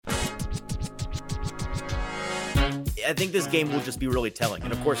I think this game will just be really telling.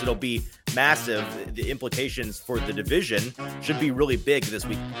 And of course, it'll be massive. The implications for the division should be really big this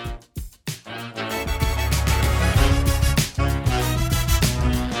week.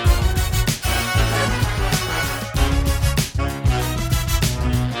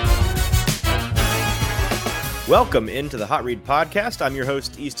 Welcome into the Hot Read Podcast. I'm your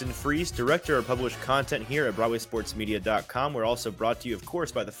host, Easton Freese, Director of Published Content here at BroadwaySportsMedia.com. We're also brought to you, of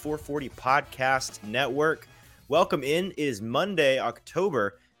course, by the 440 Podcast Network. Welcome in. It is Monday,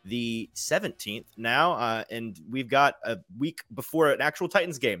 October the 17th now, and we've got a week before an actual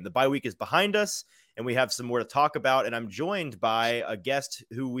Titans game. The bye week is behind us, and we have some more to talk about, and I'm joined by a guest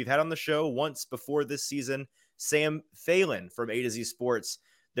who we've had on the show once before this season, Sam Phelan from A to Z Sports,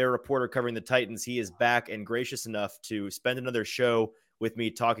 their reporter covering the Titans. He is back and gracious enough to spend another show with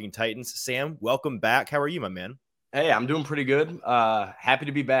me talking Titans. Sam, welcome back. How are you, my man? Hey, I'm doing pretty good. Happy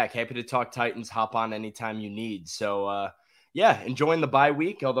to be back. Happy to talk Titans. Hop on anytime you need. So, enjoying the bye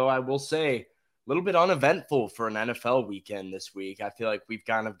week, although I will say a little bit uneventful for an NFL weekend this week. I feel like we've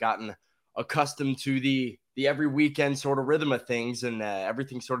kind of gotten accustomed to the every weekend sort of rhythm of things, and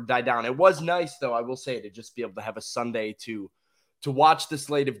everything sort of died down. It was nice, though, I will say, to just be able to have a Sunday to watch the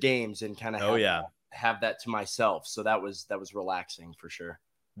slate of games and kind of have that to myself. So that was relaxing for sure.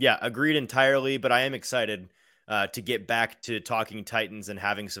 Yeah, agreed entirely. But I am excited to get back to talking Titans and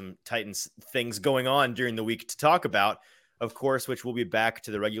having some Titans things going on during the week to talk about, of course, which we'll be back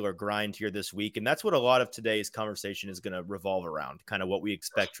to the regular grind here this week. And that's what a lot of today's conversation is going to revolve around, kind of what we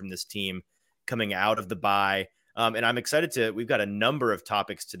expect from this team coming out of the bye. And I'm excited we've got a number of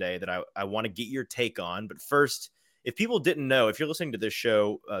topics today that I want to get your take on. But first, if people didn't know, if you're listening to this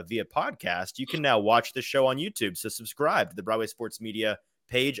show via podcast, you can now watch the show on YouTube. So subscribe to the Broadway Sports Media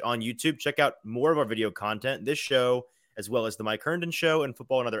page on YouTube. Check out more of our video content, this show, as well as the Mike Herndon Show and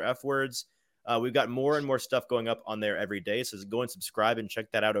Football and Other F Words. We've got more and more stuff going up on there every day. So go and subscribe and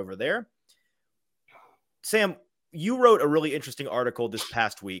check that out over there. Sam, you wrote a really interesting article this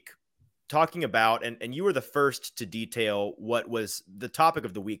past week talking about, and you were the first to detail what was the topic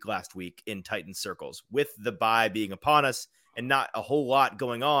of the week last week in Titans circles, with the bye being upon us and not a whole lot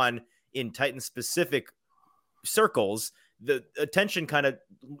going on in Titans specific circles. The attention kind of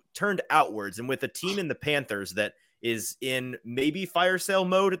turned outwards, and with a team in the Panthers that is in maybe fire sale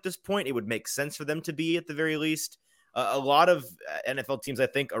mode at this point, it would make sense for them to be at the very least. A lot of NFL teams, I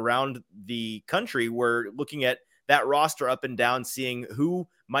think, around the country were looking at that roster up and down, seeing who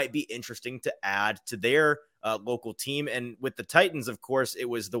might be interesting to add to their local team. And with the Titans, of course, it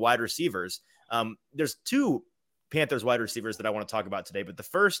was the wide receivers. There's two Panthers wide receivers that I want to talk about today, but the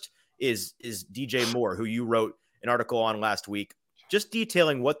first is DJ Moore, who you wrote an article on last week, just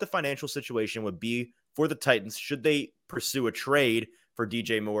detailing what the financial situation would be for the Titans should they pursue a trade for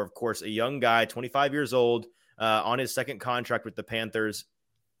DJ Moore. Of course, a young guy, 25 years old, on his second contract with the Panthers.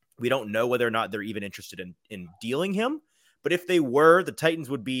 We don't know whether or not they're even interested in dealing him, but if they were, the Titans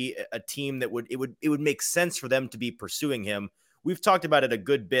would be a team that would make sense for them to be pursuing him. We've talked about it a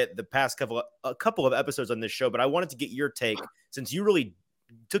good bit the past couple of episodes on this show, but I wanted to get your take since you really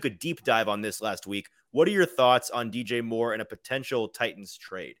took a deep dive on this last week. What are your thoughts on DJ Moore and a potential Titans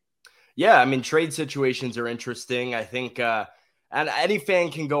trade? Yeah, I mean, trade situations are interesting. I think and any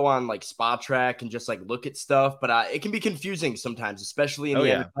fan can go on like Spot Track and just like look at stuff, but it can be confusing sometimes, especially in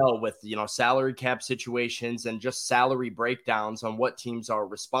the NFL with, salary cap situations and just salary breakdowns on what teams are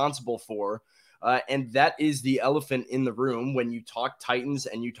responsible for. And that is the elephant in the room when you talk Titans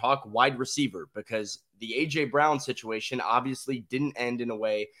and you talk wide receiver, because the A.J. Brown situation obviously didn't end in a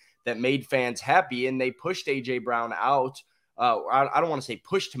way that made fans happy, and they pushed A.J. Brown out. I don't want to say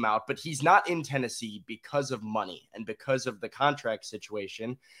pushed him out, but he's not in Tennessee because of money and because of the contract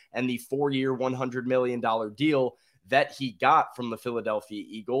situation and the 4-year, $100 million deal that he got from the Philadelphia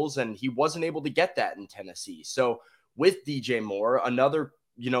Eagles. And he wasn't able to get that in Tennessee. So with DJ Moore, another,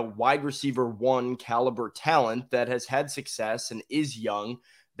 wide receiver one caliber talent that has had success and is young,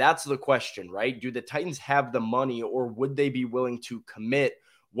 that's the question, right? Do the Titans have the money, or would they be willing to commit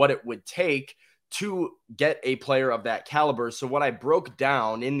what it would take to get a player of that caliber? So what I broke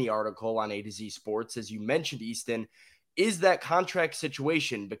down in the article on A to Z Sports, as you mentioned, Easton, is that contract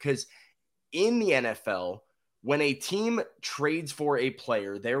situation. Because in the NFL, when a team trades for a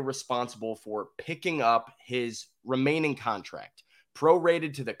player, they're responsible for picking up his remaining contract,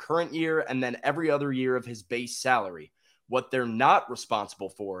 prorated to the current year and then every other year of his base salary. What they're not responsible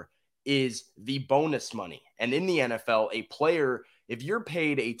for is the bonus money. And in the NFL, a player, if you're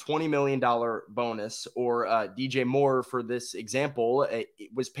paid a $20 million bonus, or DJ Moore, for this example, it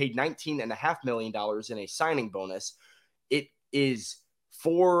was paid $19.5 million in a signing bonus, it is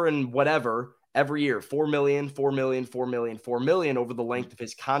 4 and whatever every year, 4 million, 4 million, 4 million, 4 million over the length of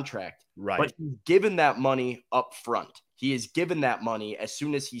his contract. Right. But he's given that money up front. He is given that money as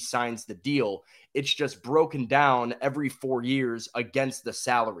soon as he signs the deal. It's just broken down every 4 years against the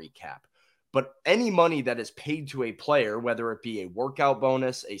salary cap. But any money that is paid to a player, whether it be a workout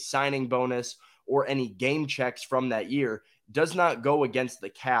bonus, a signing bonus, or any game checks from that year, does not go against the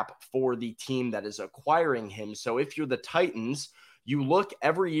cap for the team that is acquiring him. So if you're the Titans, you look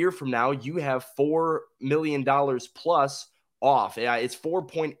every year from now, you have $4 million plus off. It's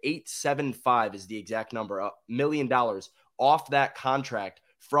 4.875 is the exact number, $1 million off that contract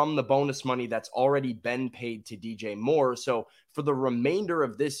from the bonus money that's already been paid to DJ Moore. So for the remainder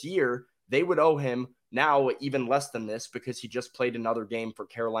of this year, they would owe him now even less than this because he just played another game for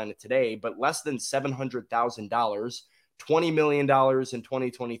Carolina today, but less than $700,000, $20 million in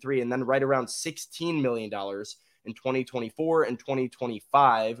 2023, and then right around $16 million in 2024 and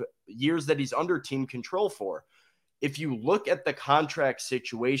 2025, years that he's under team control for. If you look at the contract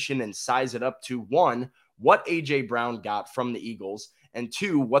situation and size it up to, one, what A.J. Brown got from the Eagles, and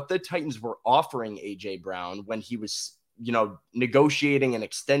two, what the Titans were offering A.J. Brown when he was, negotiating an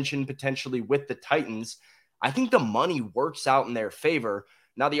extension potentially with the Titans, I think the money works out in their favor.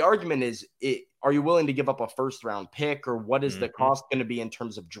 Now, the argument is, are you willing to give up a first-round pick, or what is the cost going to be in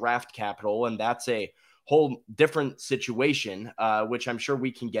terms of draft capital? And that's a whole different situation, which I'm sure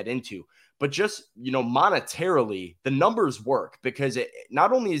we can get into. But just, monetarily, the numbers work because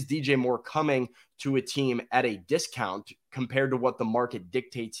not only is DJ Moore coming to a team at a discount compared to what the market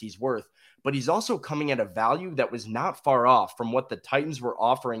dictates he's worth, but he's also coming at a value that was not far off from what the Titans were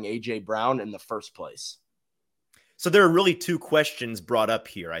offering A.J. Brown in the first place. So there are really two questions brought up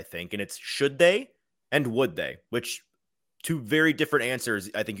here, I think, and it's should they and would they, which two very different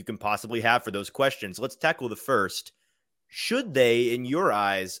answers I think you can possibly have for those questions. Let's tackle the first. Should they, in your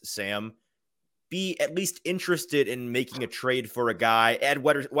eyes, Sam, be at least interested in making a trade for a guy, add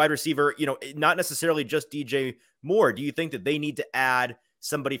wide receiver, not necessarily just DJ Moore? Do you think that they need to add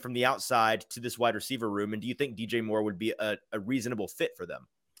somebody from the outside to this wide receiver room? And do you think DJ Moore would be a reasonable fit for them?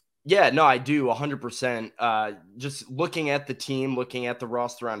 Yeah, no, I do 100%. Just looking at the team, looking at the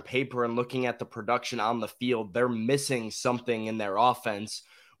roster on paper, and looking at the production on the field, they're missing something in their offense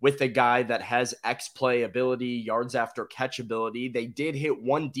with a guy that has X-play ability, yards after catch ability. They did hit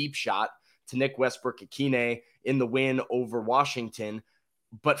one deep shot to Nick Westbrook-Ikhine in the win over Washington.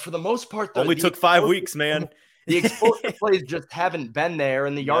 But for the most part, only took 5 weeks, man. The explosive plays just haven't been there,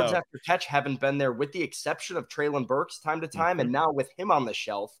 and the yards after catch haven't been there, with the exception of Treylon Burks time to time. And now with him on the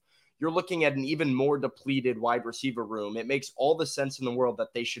shelf, you're looking at an even more depleted wide receiver room. It makes all the sense in the world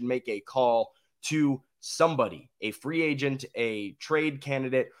that they should make a call to somebody, a free agent, a trade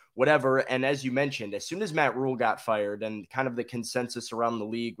candidate, whatever. And as you mentioned, as soon as Matt Rule got fired, and kind of the consensus around the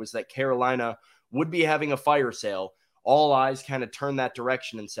league was that Carolina would be having a fire sale, all eyes kind of turned that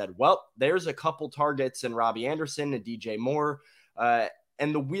direction and said, well, there's a couple targets in Robbie Anderson and DJ Moore,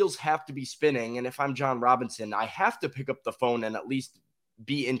 and the wheels have to be spinning. And if I'm John Robinson, I have to pick up the phone and at least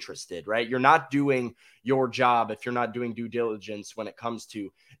be interested, right? You're not doing your job if you're not doing due diligence when it comes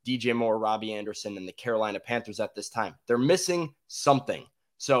to DJ Moore, Robbie Anderson, and the Carolina Panthers at this time. They're missing something.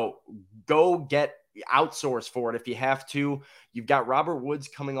 So go outsource for it if you have to. You've got Robert Woods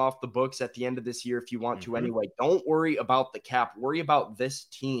coming off the books at the end of this year if you want to anyway. Don't worry about the cap. Worry about this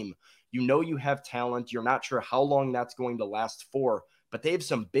team. You have talent. You're not sure how long that's going to last for, but they have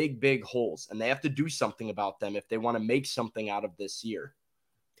some big, big holes, and they have to do something about them if they want to make something out of this year.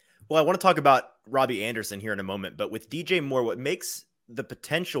 Well, I want to talk about Robbie Anderson here in a moment, but with DJ Moore, what makes the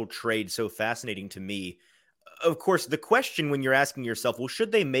potential trade so fascinating to me, of course, the question when you're asking yourself, well,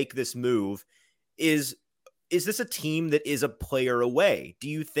 should they make this move, is this a team that is a player away? Do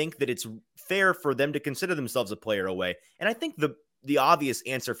you think that it's fair for them to consider themselves a player away? And I think the obvious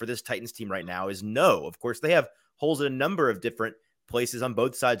answer for this Titans team right now is no. Of course, they have holes in a number of different places on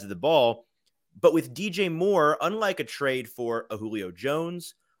both sides of the ball. But with DJ Moore, unlike a trade for a Julio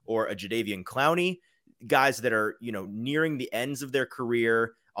Jones or a Jadeveon Clowney, guys that are, nearing the ends of their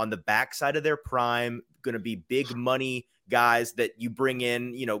career, on the backside of their prime, going to be big money guys that you bring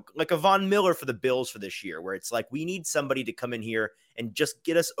in, like a Von Miller for the Bills for this year, where it's like, we need somebody to come in here and just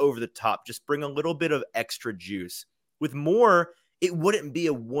get us over the top, just bring a little bit of extra juice. With Moore, it wouldn't be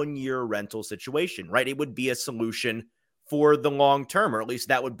a 1-year rental situation, right? It would be a solution for the long term, or at least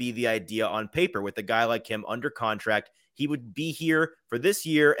that would be the idea on paper. With a guy like him under contract, he would be here for this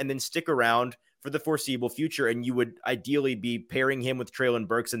year and then stick around for the foreseeable future. And you would ideally be pairing him with Treylon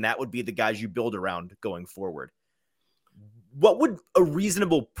Burks, and that would be the guys you build around going forward. What would a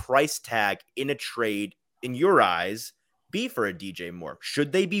reasonable price tag in a trade, in your eyes, be for a DJ Moore?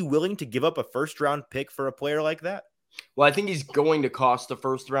 Should they be willing to give up a first-round pick for a player like that? Well, I think he's going to cost a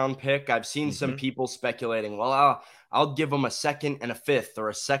first-round pick. I've seen some people speculating, well, I'll give him a second and a fifth or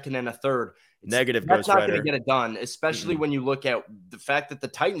a second and a third. Negative That's not going ghostwriter. to get it done, especially when you look at the fact that the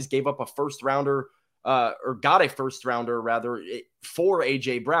Titans gave up a first-rounder or got a first-rounder, rather, for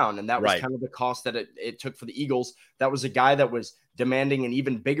A.J. Brown, and that was kind of the cost that it took for the Eagles. That was a guy that was demanding an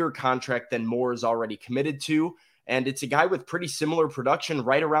even bigger contract than Moore is already committed to. And it's a guy with pretty similar production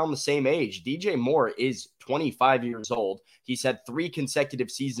right around the same age. DJ Moore is 25 years old. He's had 3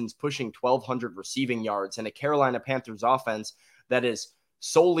 consecutive seasons pushing 1,200 receiving yards and a Carolina Panthers offense that is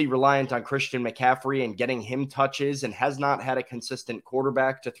solely reliant on Christian McCaffrey and getting him touches and has not had a consistent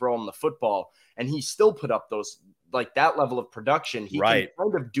quarterback to throw him the football. And he still put up those, like that level of production. He can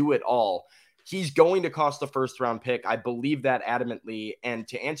kind of do it all. He's going to cost a first-round pick. I believe that adamantly. And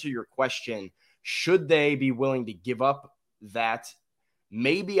to answer your question, should they be willing to give up that?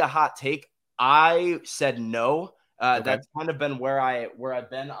 Maybe a hot take. I said no. That's kind of been where I've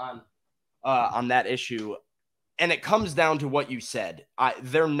been on that issue. And it comes down to what you said.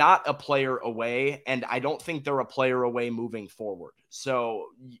 They're not a player away, and I don't think they're a player away moving forward. So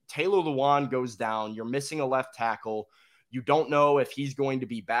Taylor Lewan goes down. You're missing a left tackle. You don't know if he's going to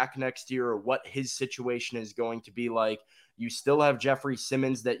be back next year or what his situation is going to be like. You still have Jeffrey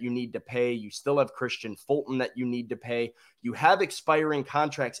Simmons that you need to pay. You still have Christian Fulton that you need to pay. You have expiring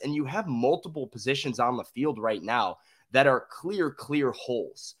contracts, and you have multiple positions on the field right now that are clear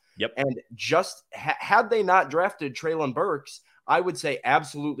holes. Yep. And just had they not drafted Treylon Burks, I would say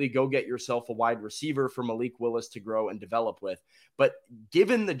absolutely go get yourself a wide receiver for Malik Willis to grow and develop with. But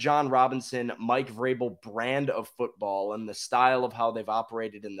given the John Robinson, Mike Vrabel brand of football and the style of how they've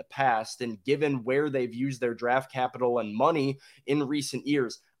operated in the past, and given where they've used their draft capital and money in recent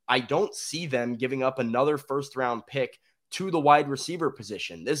years, I don't see them giving up another first-round pick to the wide receiver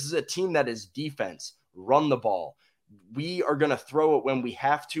position. This is a team that is defense, run the ball. We are going to throw it when we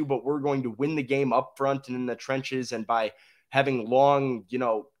have to, but we're going to win the game up front and in the trenches, and by having long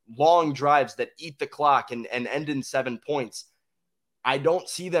drives that eat the clock and end in 7 points. I don't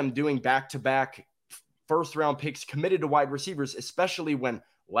see them doing back-to-back first-round picks committed to wide receivers, especially when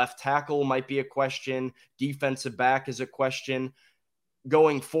left tackle might be a question, defensive back is a question.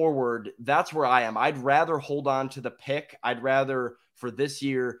 Going forward, that's where I am. I'd rather hold on to the pick. I'd rather, for this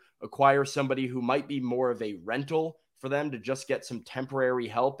year, acquire somebody who might be more of a rental for them to just get some temporary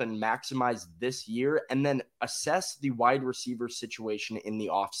help and maximize this year, and then assess the wide receiver situation in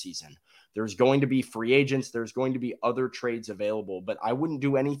the offseason. There's going to be free agents. There's going to be other trades available, but I wouldn't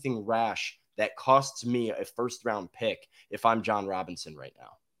do anything rash that costs me a first-round pick if I'm John Robinson right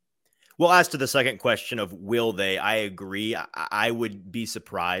now. Well, as to the second question of will they, I agree. I would be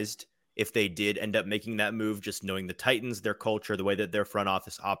surprised if they did end up making that move, just knowing the Titans, their culture, the way that their front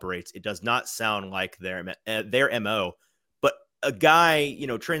office operates. It does not sound like their MO, but a guy,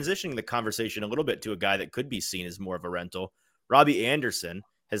 transitioning the conversation a little bit to a guy that could be seen as more of a rental. Robbie Anderson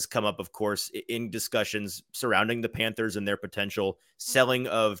has come up, of course, in discussions surrounding the Panthers and their potential selling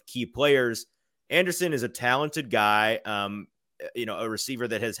of key players. Anderson is a talented guy, a receiver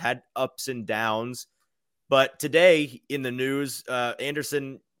that has had ups and downs. But today in the news,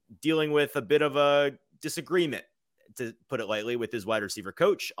 Anderson dealing with a bit of a disagreement, to put it lightly, with his wide receiver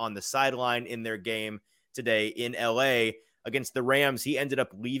coach on the sideline in their game today in LA against the Rams. He ended up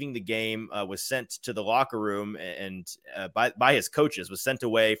leaving the game, was sent to the locker room and by his coaches, was sent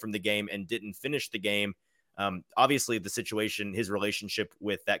away from the game and didn't finish the game. Obviously the situation, his relationship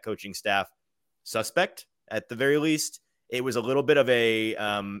with that coaching staff, suspect at the very least. It was a little bit of a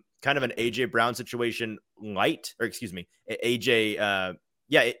kind of an AJ Brown situation AJ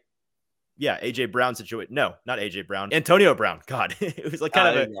Brown situation. No, not AJ Brown. Antonio Brown. God, it was like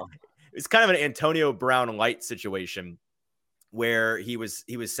kind of an Antonio Brown light situation where he was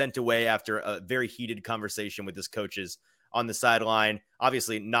sent away after a very heated conversation with his coaches on the sideline.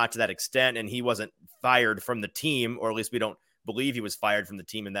 Obviously not to that extent, and he wasn't fired from the team, or at least we don't believe he was fired from the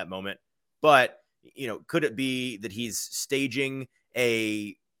team in that moment. But, could it be that he's staging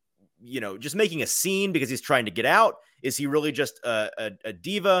just making a scene because he's trying to get out? Is he really just a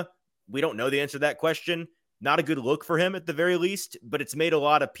diva? We don't know the answer to that question. Not a good look for him at the very least, but it's made a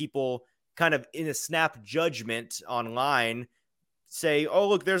lot of people kind of in a snap judgment online say, oh,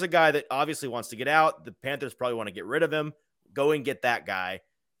 look, there's a guy that obviously wants to get out. The Panthers probably want to get rid of him. Go and get that guy.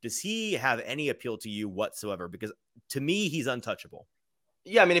 Does he have any appeal to you whatsoever? Because to me, he's untouchable.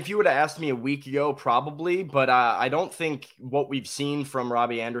 Yeah, I mean, if you would have asked me a week ago, probably, but I don't think what we've seen from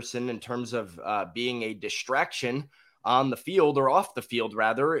Robbie Anderson in terms of being a distraction on the field, or off the field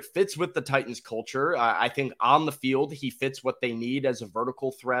rather. It fits with the Titans culture. I think on the field, he fits what they need as a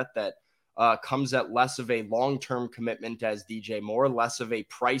vertical threat that comes at less of a long-term commitment as DJ Moore, less of a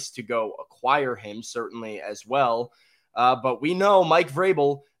price to go acquire him, certainly as well. But we know Mike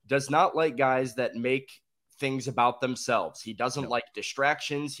Vrabel does not like guys that make things about themselves. He doesn't like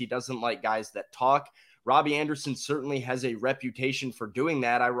distractions. He doesn't like guys that talk. Robbie Anderson certainly has a reputation for doing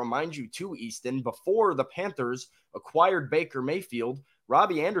that. I remind you too, Easton, before the Panthers acquired Baker Mayfield,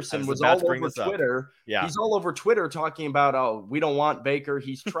 Robbie Anderson was all over Twitter. Yeah. He's all over Twitter talking about, oh, we don't want Baker.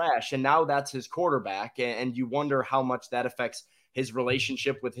 He's trash. And now that's his quarterback. And you wonder how much that affects his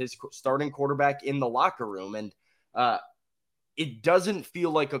relationship with his starting quarterback in the locker room. And it doesn't feel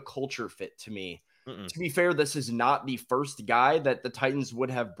like a culture fit to me. To be fair, this is not the first guy that the Titans would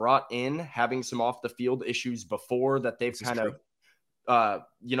have brought in having some off the field issues before that they've kind of,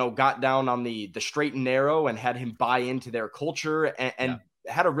 got down on the straight and narrow and had him buy into their culture and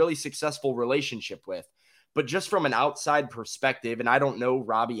had a really successful relationship with. But just from an outside perspective, and I don't know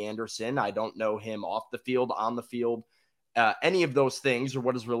Robbie Anderson, I don't know him off the field, on the field, any of those things, or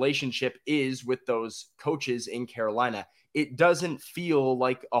what his relationship is with those coaches in Carolina. It doesn't feel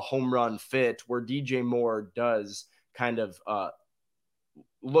like a home run fit where DJ Moore does kind of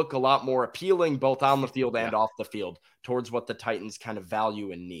look a lot more appealing both on the field and off the field towards what the Titans kind of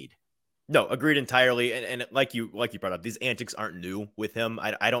value and need. No, agreed entirely. And like you brought up, these antics aren't new with him.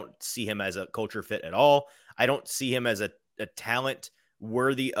 I don't see him as a culture fit at all. I don't see him as a talent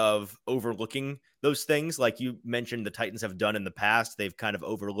worthy of overlooking those things. Like you mentioned, the Titans have done in the past. They've kind of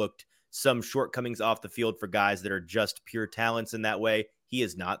overlooked some shortcomings off the field for guys that are just pure talents in that way. He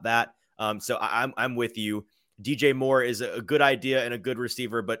is not that. So I'm with you. DJ Moore is a good idea and a good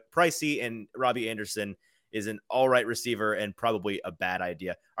receiver, but pricey, and Robbie Anderson is an all right receiver and probably a bad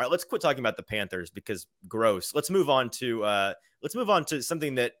idea. All right, let's quit talking about the Panthers because gross. Let's move on to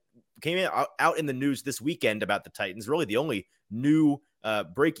something that came out in the news this weekend about the Titans. Really the only new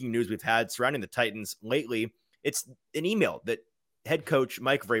breaking news we've had surrounding the Titans lately. It's an email that head coach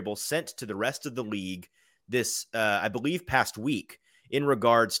Mike Vrabel sent to the rest of the league this, I believe, past week in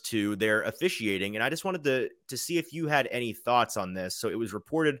regards to their officiating. And I just wanted to see if you had any thoughts on this. So it was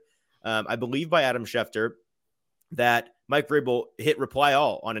reported, I believe by Adam Schefter, that Mike Vrabel hit reply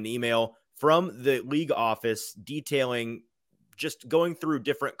all on an email from the league office detailing, just going through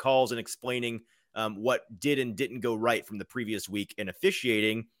different calls and explaining what did and didn't go right from the previous week in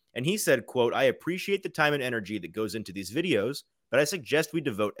officiating. And he said, quote, "I appreciate the time and energy that goes into these videos, but I suggest we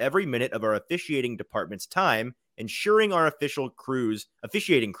devote every minute of our officiating department's time ensuring our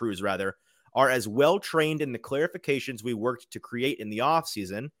officiating crews are as well trained in the clarifications we worked to create in the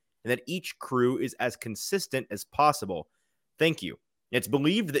offseason, and that each crew is as consistent as possible. Thank you." It's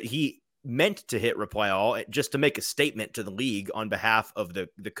believed that he meant to hit reply all just to make a statement to the league on behalf of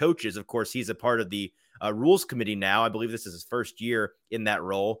the coaches. Of course, he's a part of the rules committee now. I believe this is his first year in that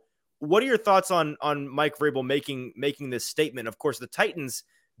role. What are your thoughts on Mike Vrabel making this statement? Of course, the Titans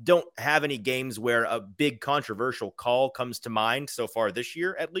don't have any games where a big controversial call comes to mind so far this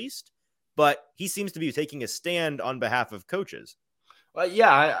year, at least, but he seems to be taking a stand on behalf of coaches.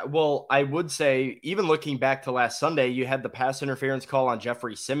 I would say, even looking back to last Sunday, you had the pass interference call on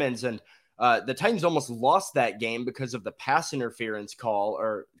Jeffrey Simmons, and the Titans almost lost that game because of the pass interference call,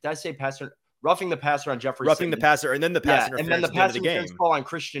 or did I say roughing the passer on Jeffrey Simmons. The passer, and then the pass interference, and then the pass interference game. Call on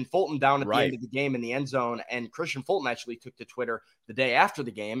Christian Fulton down at the end of the game in the end zone. And Christian Fulton actually took to Twitter the day after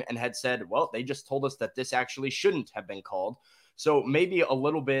the game and had said, well, they just told us that this actually shouldn't have been called. So maybe a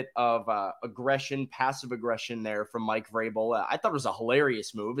little bit of passive aggression there from Mike Vrabel. I thought it was a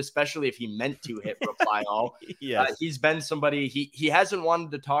hilarious move, especially if he meant to hit reply all. Yes. He's been somebody, he hasn't wanted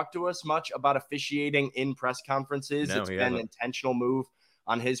to talk to us much about officiating in press conferences. It's been an intentional move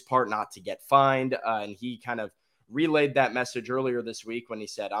on his part not to get fined. And he kind of relayed that message earlier this week when he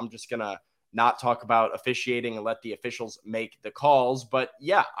said, I'm just going to not talk about officiating and let the officials make the calls. But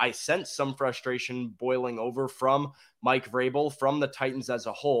yeah, I sense some frustration boiling over from Mike Vrabel, from the Titans as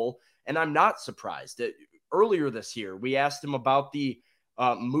a whole. And I'm not surprised. Earlier this year, we asked him about the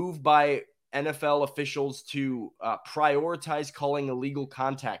move by NFL officials to prioritize calling illegal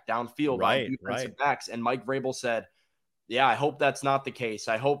contact downfield on defensive backs. And Mike Vrabel said, yeah, I hope that's not the case.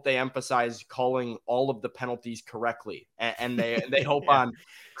 I hope they emphasize calling all of the penalties correctly. And they hope on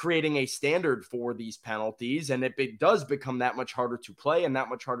creating a standard for these penalties. And it does become that much harder to play and that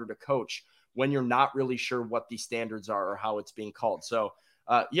much harder to coach when you're not really sure what the standards are or how it's being called. So,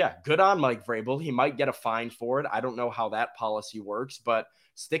 good on Mike Vrabel. He might get a fine for it. I don't know how that policy works, but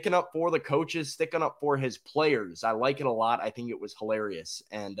sticking up for the coaches, sticking up for his players, I like it a lot. I think it was hilarious.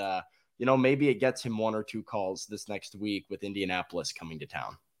 And, maybe it gets him 1 or 2 calls this next week with Indianapolis coming to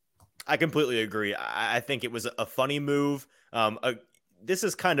town. I completely agree. I think it was a funny move. This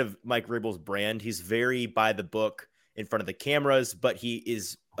is kind of Mike Vrabel's brand. He's very by the book in front of the cameras, but he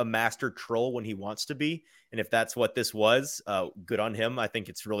is a master troll when he wants to be. And if that's what this was, good on him. I think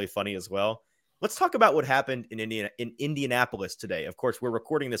it's really funny as well. Let's talk about what happened in Indianapolis today. Of course, we're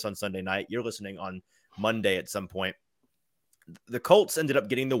recording this on Sunday night. You're listening on Monday at some point. The Colts ended up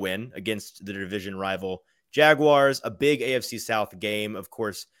getting the win against the division rival Jaguars, a big AFC South game. Of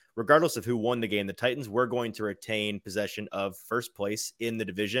course, regardless of who won the game, the Titans were going to retain possession of first place in the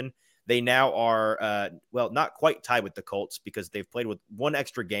division. They now are, not quite tied with the Colts because they've played with one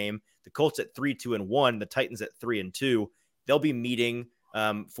extra game. The Colts at 3-2-1, the Titans at 3-2. They'll be meeting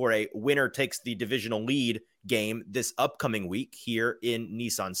for a winner takes the divisional lead game this upcoming week here in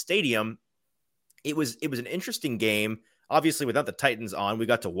Nissan Stadium. It was an interesting game. Obviously, without the Titans on, we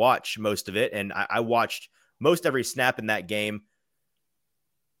got to watch most of it, and I watched most every snap in that game.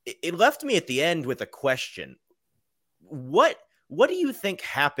 It left me at the end with a question. What do you think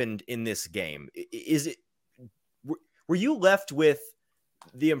happened in this game? Were you left with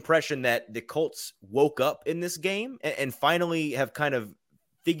the impression that the Colts woke up in this game and finally have kind of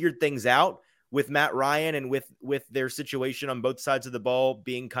figured things out with Matt Ryan and with their situation on both sides of the ball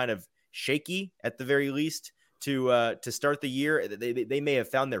being kind of shaky at the very least to start the year? They may have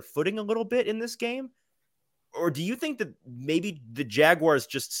found their footing a little bit in this game. Or do you think that maybe the Jaguars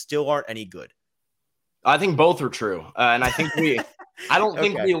just still aren't any good? I think both are true. And I think I don't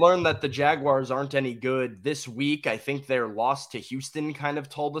think we learned that the Jaguars aren't any good this week. I think their loss to Houston kind of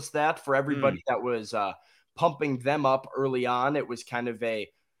told us that. For everybody that was pumping them up early on, it was kind of a,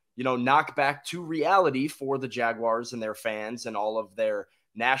 knockback to reality for the Jaguars and their fans and all of their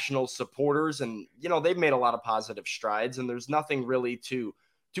national supporters. And, they've made a lot of positive strides, and there's nothing really to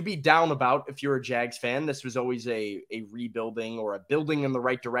be down about if you're a Jags fan. This was always a rebuilding or a building in the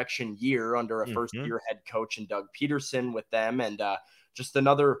right direction year under a first-year head coach and Doug Peterson with them, and just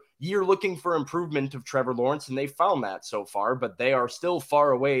another year looking for improvement of Trevor Lawrence, and they found that so far, but they are still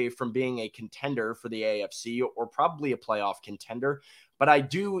far away from being a contender for the AFC or probably a playoff contender. But I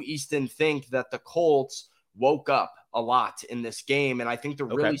do, Easton, think that the Colts woke up a lot in this game, and I think they're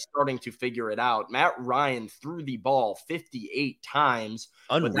really starting to figure it out. Matt Ryan threw the ball 58 times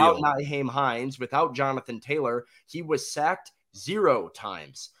without Nyheim Hines, without Jonathan Taylor. He was sacked 0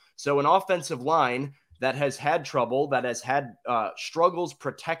 times. So an offensive line that has had trouble, that has had struggles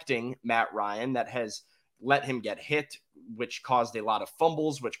protecting Matt Ryan, that has let him get hit, which caused a lot of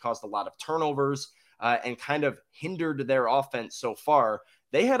fumbles, which caused a lot of turnovers, and kind of hindered their offense so far.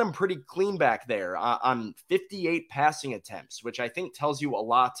 They had him pretty clean back there on 58 passing attempts, which I think tells you a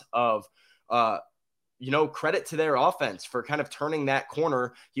lot of, credit to their offense for kind of turning that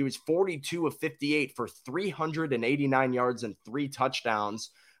corner. He was 42 of 58 for 389 yards and 3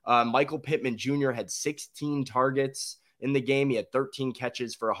 touchdowns. Michael Pittman Jr. had 16 targets in the game. He had 13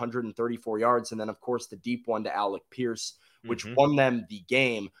 catches for 134 yards. And then, of course, the deep one to Alec Pierce, which won them the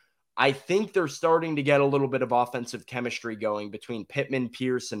game. I think they're starting to get a little bit of offensive chemistry going between Pittman,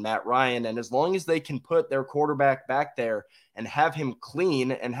 Pierce, and Matt Ryan. And as long as they can put their quarterback back there and have him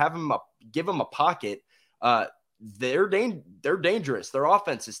clean and have him give him a pocket, they're dangerous. Their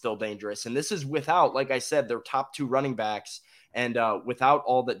offense is still dangerous. And this is without, like I said, their top 2 running backs and without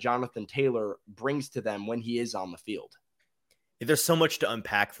all that Jonathan Taylor brings to them when he is on the field. There's so much to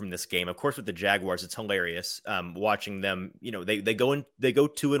unpack from this game. Of course, with the Jaguars, it's hilarious watching them. They go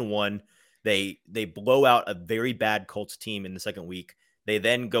 2-1. They blow out a very bad Colts team in the second week. They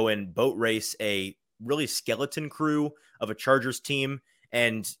then go and boat race a really skeleton crew of a Chargers team,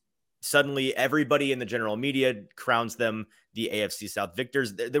 and suddenly everybody in the general media crowns them the AFC South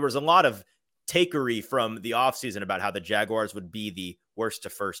victors. There was a lot of takery from the offseason about how the Jaguars would be the worst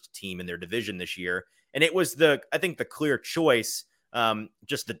to first team in their division this year. And it was the clear choice,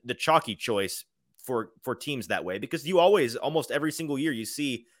 just the chalky choice for teams that way, because you almost every single year, you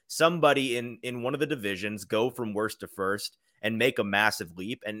see somebody in one of the divisions go from worst to first and make a massive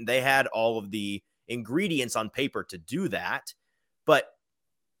leap. And they had all of the ingredients on paper to do that, but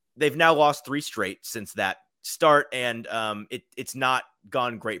they've now lost 3 straight since that start. And it's not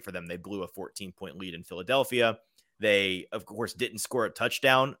gone great for them. They blew a 14-point lead in Philadelphia. They, of course, didn't score a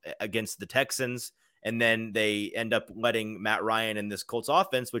touchdown against the Texans. And then they end up letting Matt Ryan and this Colts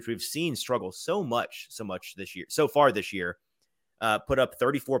offense, which we've seen struggle so much so far this year, put up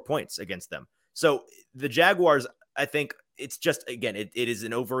 34 points against them. So the Jaguars, I think it's just, again, it is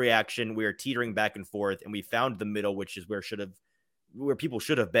an overreaction. We're teetering back and forth, and we found the middle, which is where people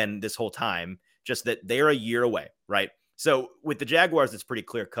should have been this whole time, just that they're a year away, right? So with the Jaguars, it's pretty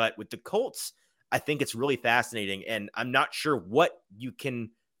clear cut. With the Colts, I think it's really fascinating, and I'm not sure what you can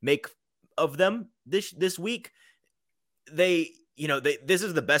make of them this week. This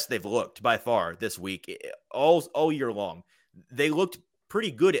is the best they've looked by far this week, all year long. They looked pretty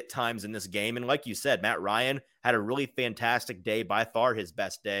good at times in this game, and like you said, Matt Ryan had a really fantastic day, by far his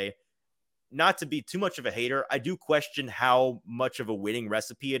best day. Not to be too much of a hater, I do question how much of a winning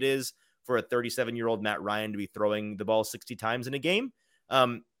recipe it is for a 37-year-old Matt Ryan to be throwing the ball 60 times in a game.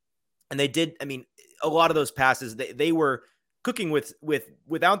 And they did, a lot of those passes, they were cooking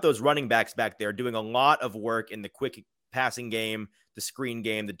without those running backs back there, doing a lot of work in the quick passing game, the screen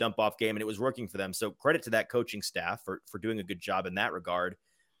game, the dump off game, and it was working for them. So credit to that coaching staff for doing a good job in that regard.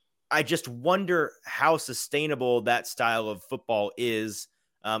 I just wonder how sustainable that style of football is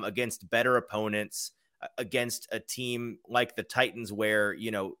against better opponents, against a team like the Titans, where,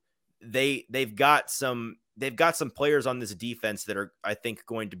 they've got some players on this defense that are, I think,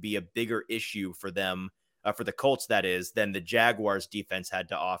 going to be a bigger issue for them, for the Colts, that is, than the Jaguars defense had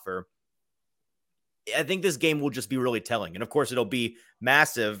to offer. I think this game will just be really telling. And of course, it'll be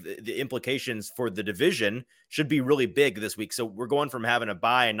massive. The implications for the division should be really big this week. So we're going from having a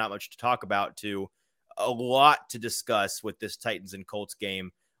bye and not much to talk about to a lot to discuss with this Titans and Colts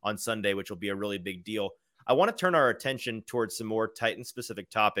game on Sunday, which will be a really big deal. I want to turn our attention towards some more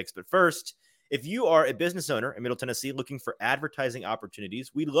Titan-specific topics. But first, if you are a business owner in Middle Tennessee looking for advertising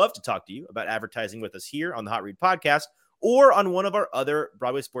opportunities, we'd love to talk to you about advertising with us here on the Hot Read Podcast, or on one of our other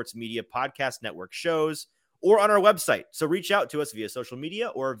Broadway Sports Media Podcast Network shows, or on our website. So reach out to us via social media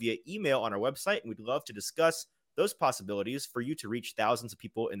or via email on our website, and we'd love to discuss those possibilities for you to reach thousands of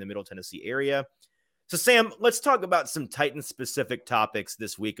people in the Middle Tennessee area. So, Sam, let's talk about some Titan-specific topics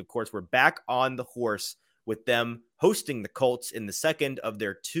this week. Of course, we're back on the horse with them hosting the Colts in the second of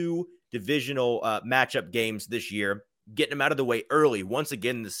their two divisional matchup games this year, getting them out of the way early once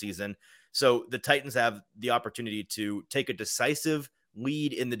again this season. So the Titans have the opportunity to take a decisive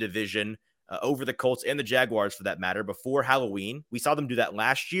lead in the division over the Colts and the Jaguars, for that matter, before Halloween. We saw them do that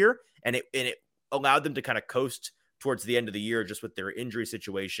last year, and it allowed them to kind of coast towards the end of the year just with their injury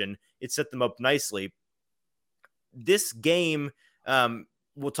situation. It set them up nicely. This game,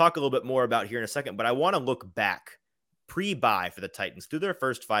 we'll talk a little bit more about here in a second, but I want to look back pre-bye for the Titans through their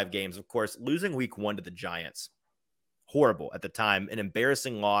first 5 games. Of course, losing week 1 to the Giants, horrible at the time, an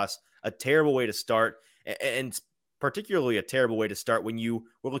embarrassing loss, a terrible way to start, and particularly a terrible way to start when you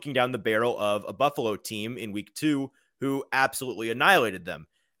were looking down the barrel of a Buffalo team in week 2 who absolutely annihilated them.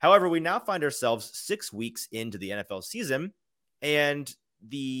 However, we now find ourselves 6 weeks into the NFL season, and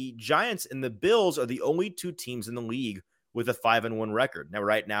the Giants and the Bills are the only 2 teams in the league with a 5-1 record. Now,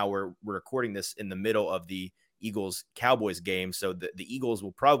 right now, we're recording this in the middle of the Eagles-Cowboys game, so the Eagles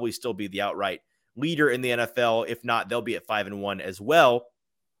will probably still be the outright leader in the NFL. If not, they'll be at 5-1 as well.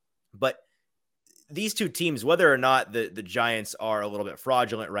 But these 2 teams, whether or not the Giants are a little bit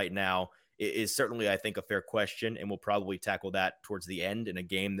fraudulent right now, is certainly, I think, a fair question, and we'll probably tackle that towards the end in a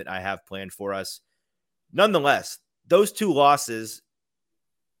game that I have planned for us. Nonetheless, those 2 losses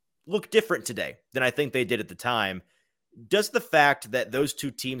look different today than I think they did at the time. Does the fact that those 2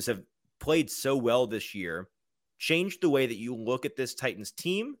 teams have played so well this year change the way that you look at this Titans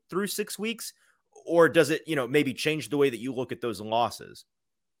team through 6 weeks? Or does it, maybe change the way that you look at those losses?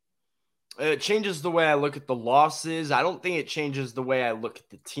 It changes the way I look at the losses. I don't think it changes the way I look at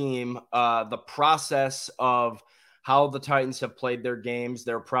the team. The process of how the Titans have played their games,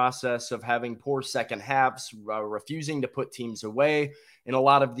 their process of having poor second halves, refusing to put teams away in a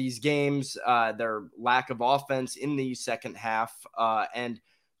lot of these games, their lack of offense in the second half, and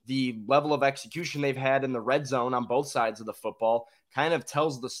the level of execution they've had in the red zone on both sides of the football kind of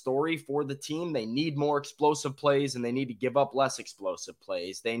tells the story for the team. They need more explosive plays, and they need to give up less explosive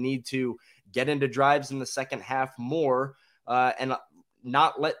plays. They need to get into drives in the second half more, and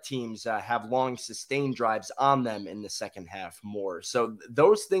not let teams have long sustained drives on them in the second half more. So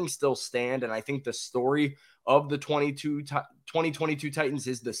those things still stand. And I think the story of the 2022 Titans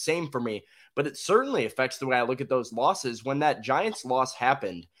is the same for me, but it certainly affects the way I look at those losses. When that Giants loss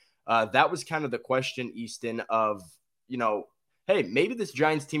happened, that was kind of the question, Easton, of, hey, maybe this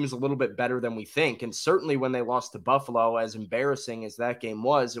Giants team is a little bit better than we think. And certainly when they lost to Buffalo, as embarrassing as that game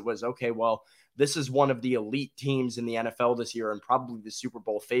was, it was, okay, well, this is one of the elite teams in the NFL this year and probably the Super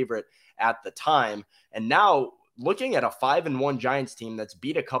Bowl favorite at the time. And now looking at a 5-1 Giants team that's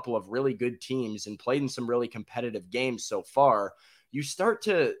beat a couple of really good teams and played in some really competitive games so far, you start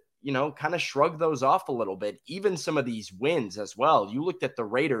to, kind of shrug those off a little bit. Even some of these wins as well. You looked at the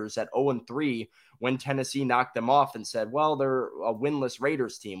Raiders at 0-3 when Tennessee knocked them off and said, well, they're a winless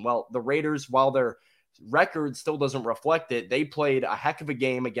Raiders team. Well, the Raiders, while they're record still doesn't reflect it. They played a heck of a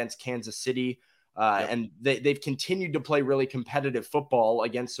game against Kansas City. And they've continued to play really competitive football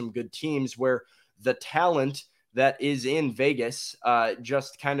against some good teams where the talent that is in Vegas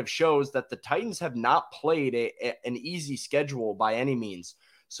just kind of shows that the Titans have not played an easy schedule by any means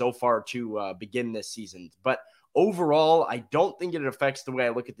so far to begin this season. But overall, I don't think it affects the way I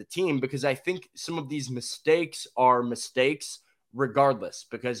look at the team, because I think some of these mistakes are mistakes regardless,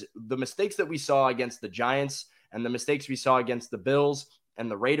 because the mistakes that we saw against the Giants and the mistakes we saw against the Bills and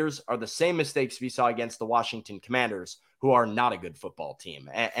the Raiders are the same mistakes we saw against the Washington Commanders, who are not a good football team.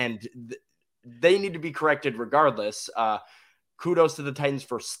 And they need to be corrected regardless. Kudos to the Titans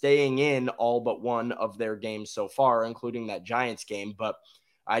for staying in all but one of their games so far, including that Giants game. But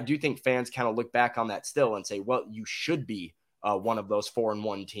I do think fans kind of look back on that still and say, well, you should be one of those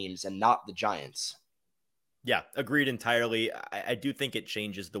 4-1 teams and not the Giants. Yeah, agreed entirely. I do think it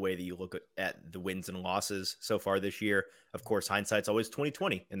changes the way that you look at the wins and losses so far this year. Of course, hindsight's always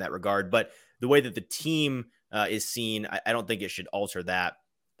 20/20 in that regard, but the way that the team is seen, I don't think it should alter that.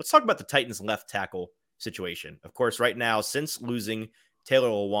 Let's talk about the Titans left tackle situation. Of course, right now, since losing Taylor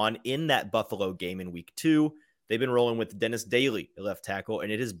Lewan in that Buffalo game in week 2, they've been rolling with Dennis Daly at left tackle,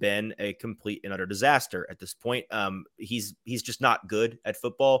 and it has been a complete and utter disaster at this point. He's just not good at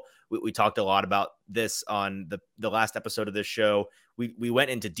football. We talked a lot about this on the last episode of this show. We went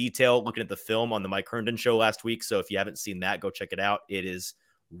into detail looking at the film on the Mike Herndon show last week, so if you haven't seen that, go check it out. It is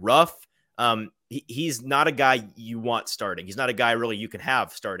rough. He's not a guy you want starting. He's not a guy really you can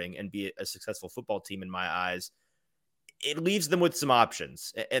have starting and be a successful football team in my eyes. It leaves them with some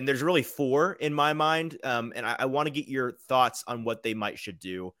options, and there's really 4 in my mind. And I want to get your thoughts on what they should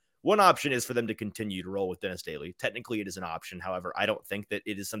do. One option is for them to continue to roll with Dennis Daly. Technically, it is an option. However, I don't think that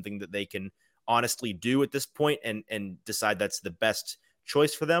it is something that they can honestly do at this point and decide that's the best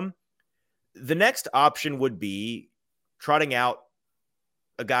choice for them. The next option would be trotting out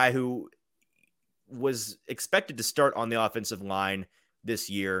a guy who was expected to start on the offensive line this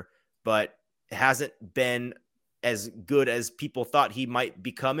year, but hasn't been as good as people thought he might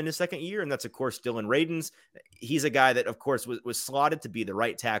become in his second year. And that's, of course, Dillon Radunz. He's a guy that, of course, was slotted to be the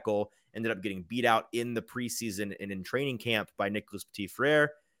right tackle, ended up getting beat out in the preseason and in training camp by Nicholas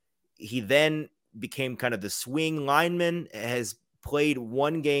Petit-Frere. He then became kind of the swing lineman, has played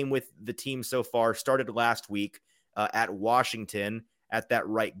one game with the team so far, started last week at Washington at that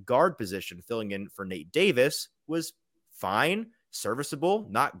right guard position, filling in for Nate Davis, was fine, serviceable,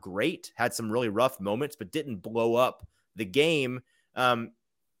 not great, had some really rough moments, but didn't blow up the game.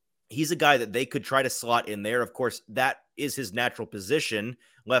 He's a guy that they could try to slot in there. Of course, that is his natural position,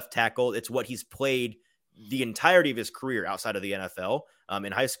 left tackle. It's what he's played the entirety of his career outside of the NFL.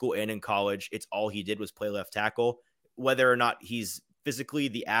 In high school and in college, it's all he did was play left tackle. Whether or not he's physically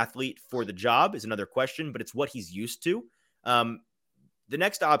the athlete for the job is another question, but it's what he's used to. The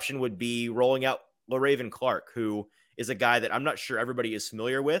next option would be rolling out LaRaven Clark, who is a guy that I'm not sure everybody is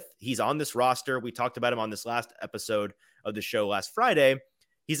familiar with. He's on this roster. We talked about him on this last episode of the show last Friday.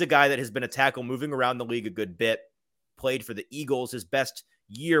 He's a guy that has been a tackle moving around the league a good bit, played for the Eagles. His best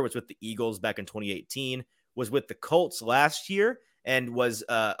year was with the Eagles back in 2018, was with the Colts last year, and was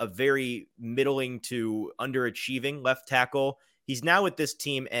a very middling to underachieving left tackle. He's now with this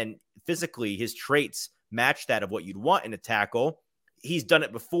team, and physically his traits match that of what you'd want in a tackle. He's done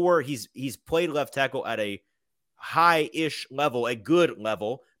it before. He's played left tackle at a high-ish level, a good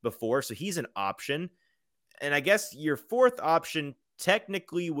level before, so he's an option. And I guess your fourth option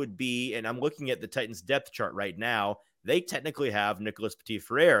technically would be, and I'm looking at the Titans depth chart right now, they technically have Nicholas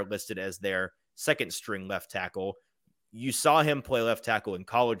Petit-Frere listed as their second string left tackle. You saw him play left tackle in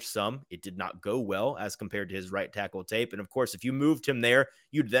college some. It did not go well as compared to his right tackle tape. And of course, if you moved him there,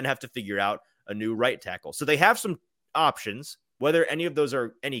 you'd then have to figure out a new right tackle. So they have some options. Whether any of those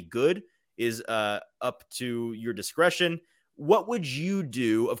are any good is up to your discretion. What would you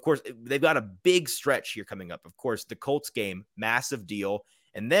do? Of course, they've got a big stretch here coming up. Of course, the Colts game, massive deal.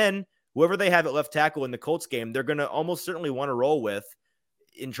 And then whoever they have at left tackle in the Colts game, they're going to almost certainly want to roll with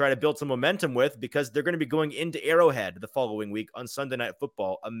and try to build some momentum with, because they're going to be going into Arrowhead the following week on Sunday Night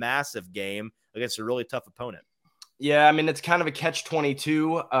Football, a massive game against a really tough opponent. Yeah, I mean, it's kind of a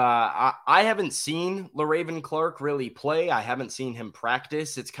catch-22. I haven't seen LaRaven Clark really play. I haven't seen him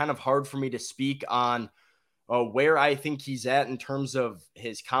practice. It's kind of hard for me to speak on where I think he's at in terms of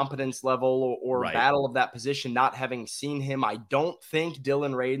his competence level or right. battle of that position, not having seen him. I don't think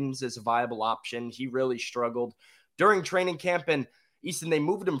Dillon Radunz is a viable option. He really struggled during training camp, and Easton, they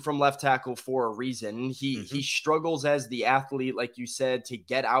moved him from left tackle for a reason. He struggles as the athlete, like you said, to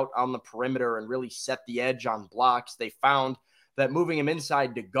get out on the perimeter and really set the edge on blocks. They found that moving him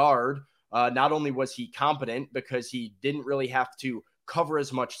inside to guard Not only was he competent because he didn't really have to cover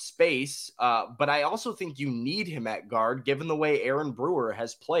as much space, but I also think you need him at guard given the way Aaron Brewer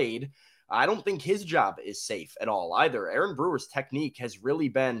has played. I don't think his job is safe at all either. Aaron Brewer's technique has really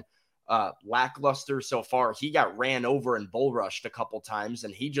been lackluster so far. He got ran over and bull rushed a couple times,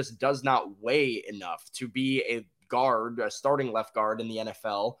 and he just does not weigh enough to be a guard, a starting left guard in the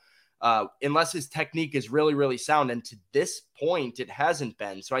NFL, unless his technique is really, really sound. And to this point, it hasn't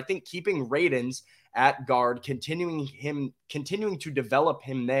been. So I think keeping Radunz at guard, continuing to develop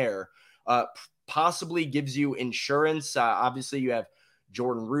him there, possibly gives you insurance. Obviously, you have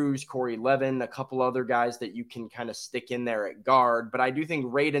Jordan Roos, Corey Levin, a couple other guys that you can kind of stick in there at guard. But I do think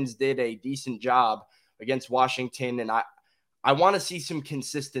Radunz did a decent job against Washington, and I want to see some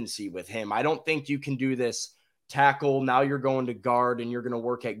consistency with him. I don't think you can do this tackle, now you're going to guard and you're going to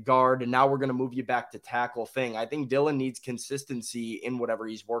work at guard, and now we're going to move you back to tackle thing. I think Dillon needs consistency in whatever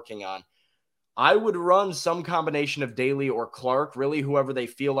he's working on. I would run some combination of Daly or Clark, really whoever they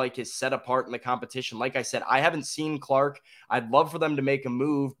feel like is set apart in the competition. Like I said, I haven't seen Clark. I'd love for them to make a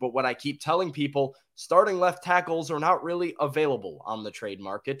move, but what I keep telling people, starting left tackles are not really available on the trade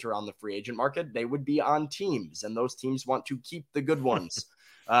market or on the free agent market. They would be on teams, and those teams want to keep the good ones.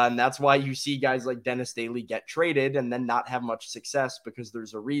 And that's why you see guys like Dennis Daly get traded and then not have much success, because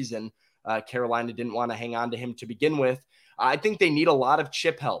there's a reason Carolina didn't want to hang on to him to begin with. I think they need a lot of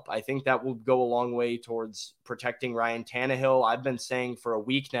chip help. I think that will go a long way towards protecting Ryan Tannehill. I've been saying for a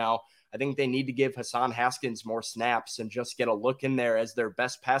week now, I think they need to give Hassan Haskins more snaps and just get a look in there as their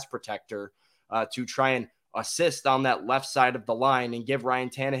best pass protector to try and assist on that left side of the line and give Ryan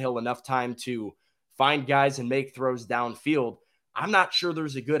Tannehill enough time to find guys and make throws downfield. I'm not sure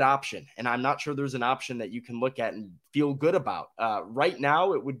there's a good option, and I'm not sure there's an option that you can look at and feel good about. Right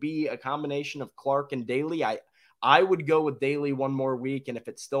now, it would be a combination of Clark and Daly. I would go with Daly one more week, and if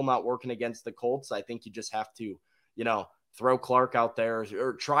it's still not working against the Colts, I think you just have to, throw Clark out there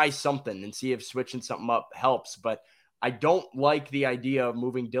or try something and see if switching something up helps. But I don't like the idea of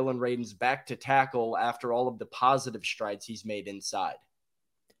moving Dillon Radunz back to tackle after all of the positive strides he's made inside.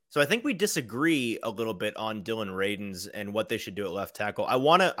 So I think we disagree a little bit on Dillon Radunz and what they should do at left tackle. I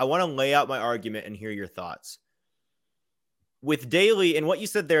want to lay out my argument and hear your thoughts. With Daly, and what you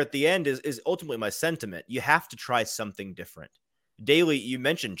said there at the end is ultimately my sentiment. You have to try something different. Daly, you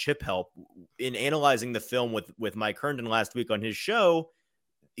mentioned chip help. In analyzing the film with Mike Herndon last week on his show,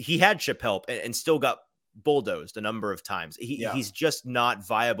 he had chip help and still got bulldozed a number of times. He's just not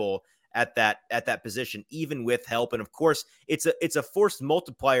viable at that position, even with help. And of course, it's a force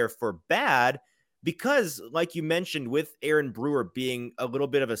multiplier for bad, because like you mentioned, with Aaron Brewer being a little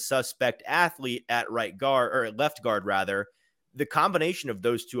bit of a suspect athlete at right guard, or left guard rather, the combination of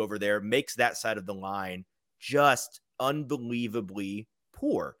those two over there makes that side of the line just unbelievably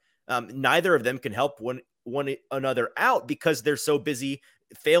poor. Neither of them can help one another out because they're so busy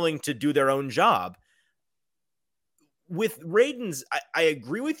failing to do their own job. With Radunz, I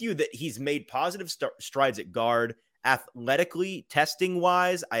agree with you that he's made positive strides at guard. Athletically,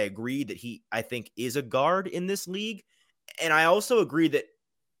 testing-wise, I agree that I think, is a guard in this league. And I also agree that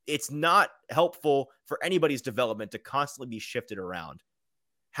it's not helpful for anybody's development to constantly be shifted around.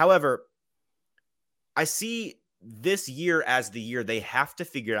 However, I see this year as the year they have to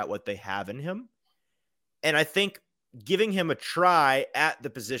figure out what they have in him. And I think giving him a try at the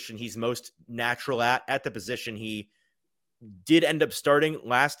position he's most natural at the position he did end up starting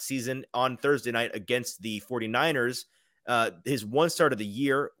last season on Thursday night against the 49ers. His one start of the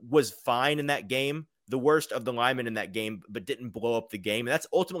year was fine in that game, the worst of the linemen in that game, but didn't blow up the game. And that's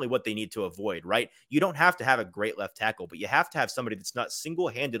ultimately what they need to avoid, right? You don't have to have a great left tackle, but you have to have somebody that's not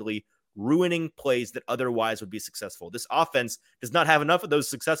single-handedly ruining plays that otherwise would be successful. This offense does not have enough of those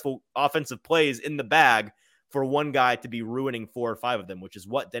successful offensive plays in the bag for one guy to be ruining 4 or 5 of them, which is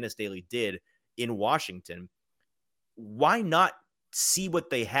what Dennis Daly did in Washington. Why not see what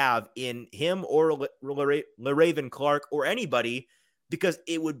they have in him or Le'Raven Clark or anybody? Because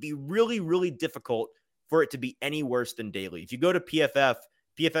it would be really, really difficult for it to be any worse than Daly. If you go to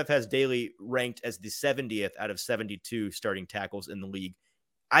PFF has Daly ranked as the 70th out of 72 starting tackles in the league.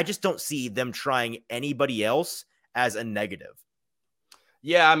 I just don't see them trying anybody else as a negative.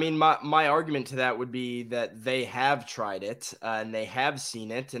 Yeah, I mean, my argument to that would be that they have tried it and they have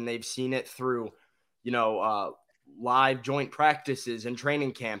seen it, and they've seen it through, live joint practices and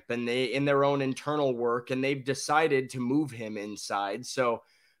training camp, and they in their own internal work, and they've decided to move him inside. So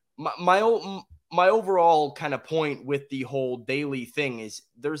my overall kind of point with the whole Daly thing is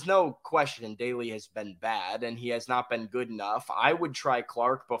there's no question Daly has been bad and he has not been good enough. I would try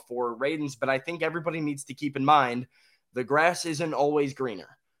Clark before Radunz, but I think everybody needs to keep in mind the grass isn't always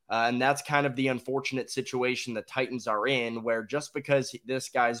greener. And that's kind of the unfortunate situation the Titans are in, where just because this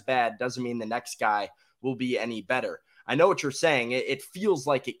guy's bad doesn't mean the next guy will be any better. I know what you're saying. It feels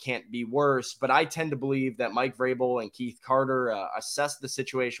like it can't be worse, but I tend to believe that Mike Vrabel and Keith Carter assessed the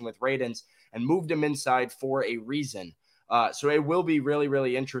situation with Radunz and moved him inside for a reason. So it will be really,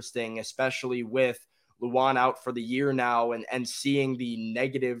 really interesting, especially with Lewan out for the year now and seeing the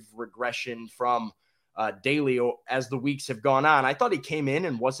negative regression from Daly as the weeks have gone on. I thought he came in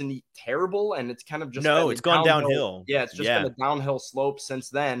and wasn't terrible, and it's kind of just it's gone downhill. Yeah, it's just been a downhill slope since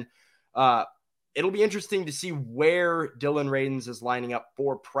then. It'll be interesting to see where Dillon Radunz is lining up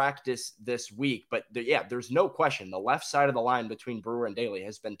for practice this week. But there's no question the left side of the line between Brewer and Daly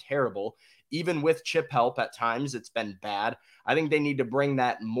has been terrible. Even with chip help at times, it's been bad. I think they need to bring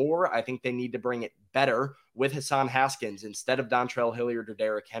that more. I think they need to bring it better with Hassan Haskins instead of Dontrell Hilliard or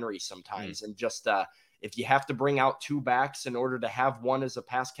Derrick Henry sometimes. And just if you have to bring out two backs in order to have one as a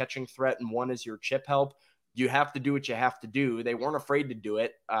pass catching threat and one as your chip help, you have to do what you have to do. They weren't afraid to do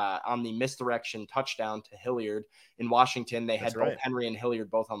it on the misdirection touchdown to Hilliard in Washington. They had both Henry and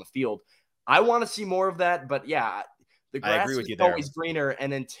Hilliard both on the field. I want to see more of that, but the grass is always greener.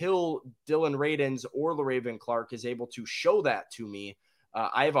 And until Dillon Radunz or LaRaven Clark is able to show that to me,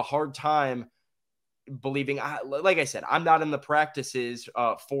 I have a hard time believing. Like I said, I'm not in the practices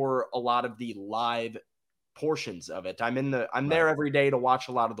for a lot of the live portions of it. I'm there every day to watch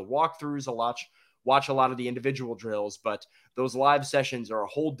a lot of the walkthroughs, watch a lot of the individual drills, but those live sessions are a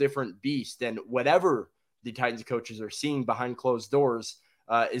whole different beast. And whatever the Titans coaches are seeing behind closed doors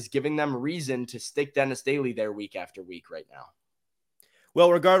is giving them reason to stick Dennis Daly there week after week right now.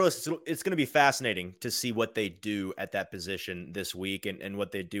 Well, regardless, it's going to be fascinating to see what they do at that position this week and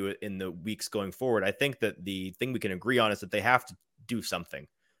what they do in the weeks going forward. I think that the thing we can agree on is that they have to do something,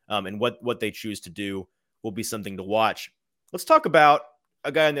 and what they choose to do will be something to watch. Let's talk about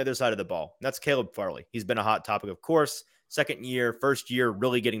a guy on the other side of the ball. That's Caleb Farley. He's been a hot topic, of course. First year,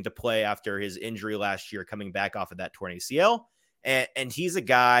 really getting to play after his injury last year, coming back off of that torn ACL. And he's a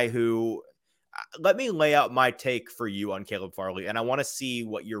guy who, let me lay out my take for you on Caleb Farley, and I want to see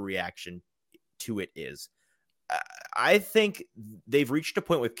what your reaction to it is. I think they've reached a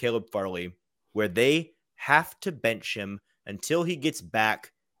point with Caleb Farley where they have to bench him until he gets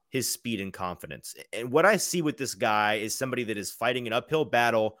back his speed and confidence. And what I see with this guy is somebody that is fighting an uphill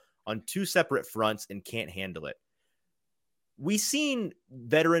battle on two separate fronts and can't handle it. We've seen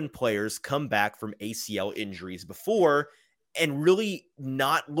veteran players come back from ACL injuries before and really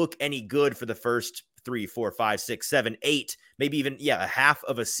not look any good for the first 3, 4, 5, 6, 7, 8, maybe even a half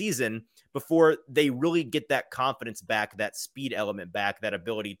of a season before they really get that confidence back, that speed element back, that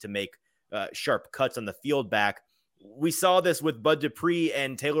ability to make sharp cuts on the field back. We saw this with Bud Dupree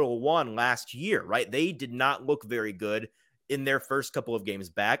and Taylor Lewan last year, right? They did not look very good in their first couple of games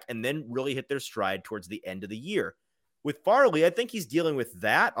back and then really hit their stride towards the end of the year. With Farley, I think he's dealing with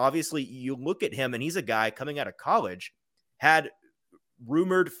that. Obviously, you look at him and he's a guy coming out of college, had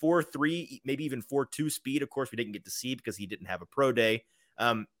rumored 4.3, maybe even 4.2 speed. Of course, we didn't get to see because he didn't have a pro day.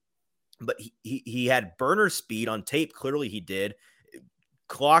 But he had burner speed on tape. Clearly he did.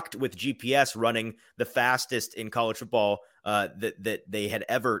 Clocked with GPS running the fastest in college football that they had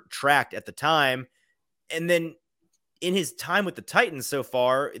ever tracked at the time. And then in his time with the Titans so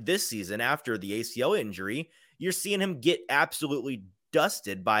far this season, after the ACL injury, you're seeing him get absolutely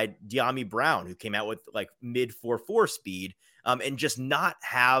dusted by Dyami Brown, who came out with like mid 4.4 speed and just not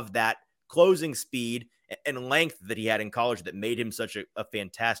have that closing speed and length that he had in college that made him such a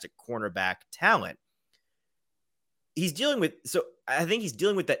fantastic cornerback talent. I think he's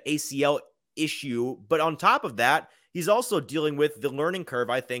dealing with that ACL issue, but on top of that, he's also dealing with the learning curve,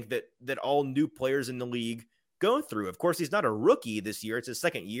 I think, that all new players in the league go through. Of course, he's not a rookie this year. It's his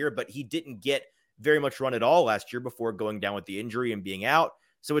second year, but he didn't get very much run at all last year before going down with the injury and being out.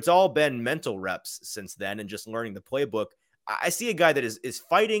 So it's all been mental reps since then and just learning the playbook. I see a guy that is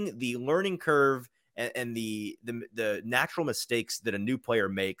fighting the learning curve and the natural mistakes that a new player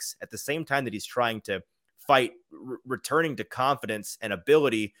makes at the same time that he's trying to fight returning to confidence and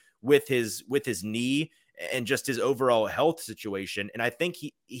ability with his knee and just his overall health situation. And I think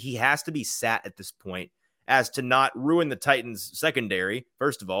he has to be sat at this point as to not ruin the Titans secondary,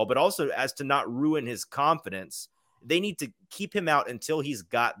 first of all, but also as to not ruin his confidence. They need to keep him out until he's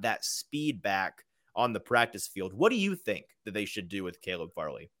got that speed back on the practice field. What do you think that they should do with Caleb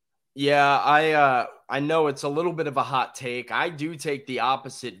Farley? Yeah, I know it's a little bit of a hot take. I do take the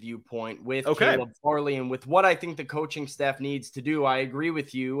opposite viewpoint with Caleb Farley and with what I think the coaching staff needs to do. I agree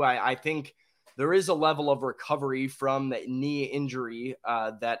with you. I think there is a level of recovery from the knee injury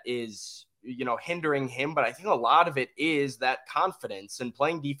that is hindering him. But I think a lot of it is that confidence and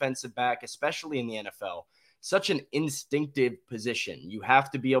playing defensive back, especially in the NFL. Such an instinctive position. You have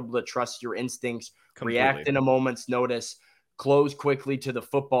to be able to trust your instincts, Completely. react in a moment's notice, close quickly to the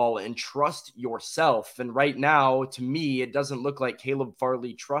football, and trust yourself. And right now, to me, it doesn't look like Caleb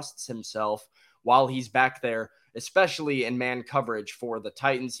Farley trusts himself while he's back there, especially in man coverage for the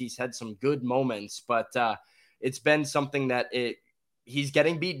Titans. He's had some good moments, but it's been something that he's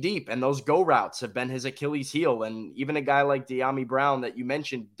getting beat deep, and those go routes have been his Achilles heel. And even a guy like Dyami Brown that you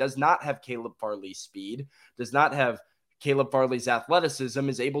mentioned does not have Caleb Farley's speed, does not have Caleb Farley's athleticism,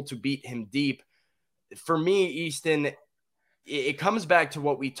 is able to beat him deep. For me, Easton, it comes back to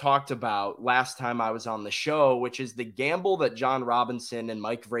what we talked about last time I was on the show, which is the gamble that John Robinson and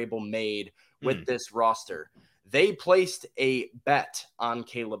Mike Vrabel made with this roster. They placed a bet on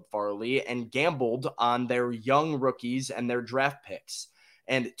Caleb Farley and gambled on their young rookies and their draft picks.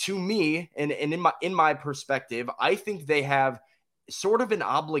 And to me, and in my perspective, I think they have sort of an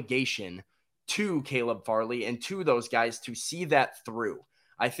obligation to Caleb Farley and to those guys to see that through.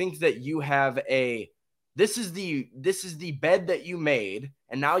 I think that you have this is the bed that you made,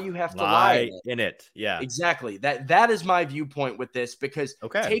 and now you have to lie in it. Yeah, exactly. That is my viewpoint with this, because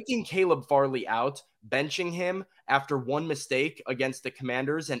taking Caleb Farley out, benching him after one mistake against the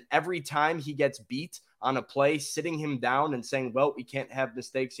Commanders, and every time he gets beat on a play, sitting him down and saying, well, we can't have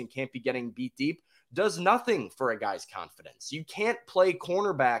mistakes and can't be getting beat deep, does nothing for a guy's confidence. You can't play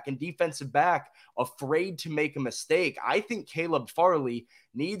cornerback and defensive back afraid to make a mistake. I think Caleb Farley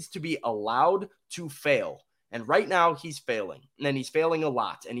needs to be allowed to fail. And right now he's failing, and he's failing a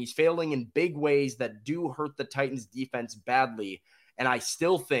lot, and he's failing in big ways that do hurt the Titans defense badly. And I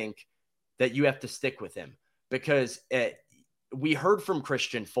still think that you have to stick with him, because we heard from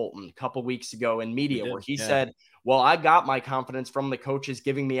Christian Fulton a couple weeks ago in media where he said, well, I got my confidence from the coaches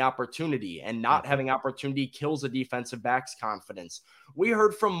giving me opportunity, and not having opportunity kills a defensive back's confidence. We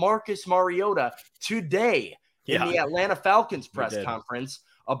heard from Marcus Mariota today in the Atlanta Falcons press conference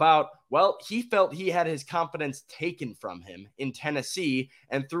about, well, he felt he had his confidence taken from him in Tennessee,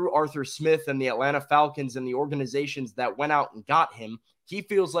 and through Arthur Smith and the Atlanta Falcons and the organizations that went out and got him, he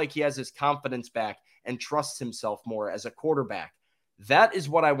feels like he has his confidence back and trusts himself more as a quarterback. That is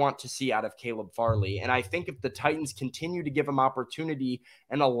what I want to see out of Caleb Farley. And I think if the Titans continue to give him opportunity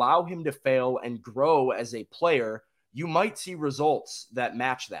and allow him to fail and grow as a player, you might see results that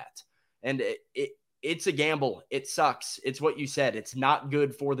match that. And it's a gamble. It sucks. It's what you said. It's not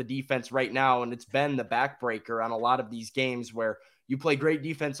good for the defense right now. And it's been the backbreaker on a lot of these games where you play great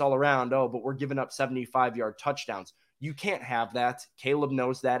defense all around. Oh, but we're giving up 75-yard touchdowns. You can't have that. Caleb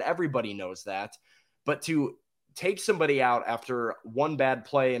knows that. Everybody knows that. But to take somebody out after one bad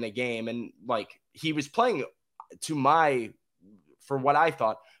play in a game, and like he was playing for what I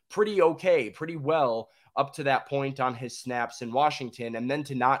thought, pretty well up to that point on his snaps in Washington, and then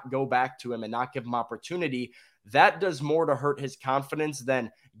to not go back to him and not give him opportunity, that does more to hurt his confidence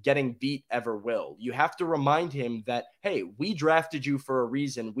than getting beat ever will. You have to remind him that, hey, we drafted you for a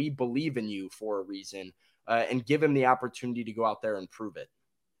reason. We believe in you for a reason, and give him the opportunity to go out there and prove it.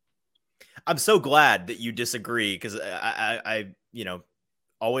 I'm so glad that you disagree, because I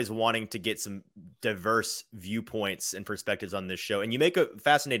always wanting to get some diverse viewpoints and perspectives on this show. And you make a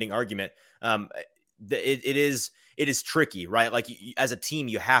fascinating argument. It is tricky, right? Like as a team,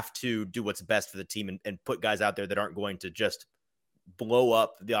 you have to do what's best for the team and put guys out there that aren't going to just blow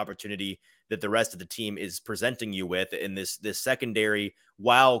up the opportunity that the rest of the team is presenting you with in this secondary.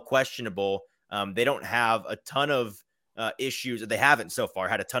 While questionable, they don't have a ton of issues. They haven't so far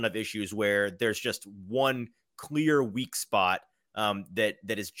had a ton of issues where there's just one clear weak spot that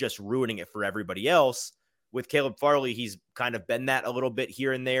is just ruining it for everybody else. With Caleb Farley, he's kind of been that a little bit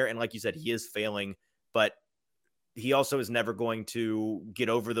here and there. And like you said, he is failing, but he also is never going to get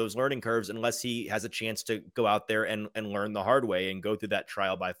over those learning curves unless he has a chance to go out there and learn the hard way and go through that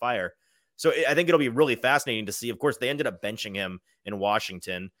trial by fire. So I think it'll be really fascinating to see. Of course, they ended up benching him in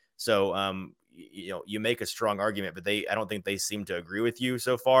Washington. So, you make a strong argument, but I don't think they seem to agree with you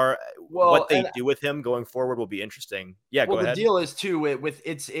so far. Well, what they do with him going forward will be interesting. Yeah, go ahead. The deal is too,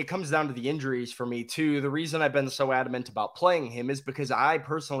 it comes down to the injuries for me too. The reason I've been so adamant about playing him is because I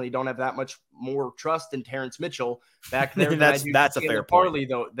personally don't have that much more trust in Terrence Mitchell back there. that's a fair point.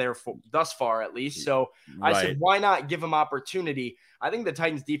 Thus far, at least. So right. I said, why not give him opportunity? I think the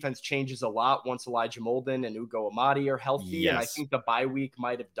Titans defense changes a lot once Elijah Molden and Ugo Amadi are healthy. Yes. And I think the bye week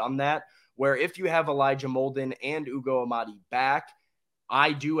might have done that, where if you have Elijah Molden and Ugo Amadi back,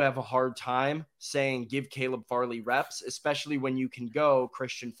 I do have a hard time saying give Caleb Farley reps, especially when you can go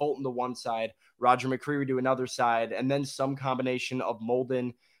Christian Fulton to one side, Roger McCreary to another side, and then some combination of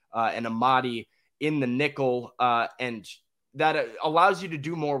Molden and Amadi in the nickel, and that allows you to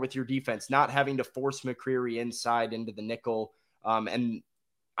do more with your defense, not having to force McCreary inside into the nickel. And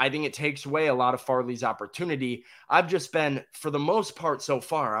I think it takes away a lot of Farley's opportunity. I've just been, for the most part so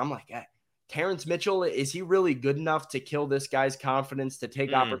far, I'm like, Terrence Mitchell, is he really good enough to kill this guy's confidence, to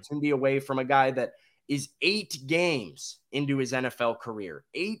take opportunity away from a guy that is 8 games into his NFL career,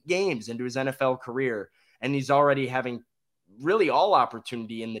 8 games into his NFL career, and he's already having really all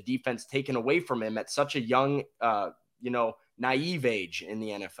opportunity in the defense taken away from him at such a young, naive age in the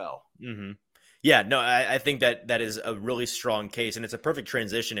NFL. Mm-hmm. Yeah, no, I think that is a really strong case, and it's a perfect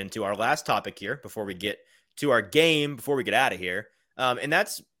transition into our last topic here before we get to our game, before we get out of here. And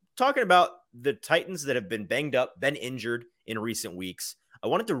that's talking about the Titans that have been banged up, been injured in recent weeks. I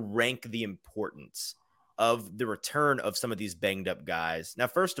wanted to rank the importance of the return of some of these banged up guys. Now,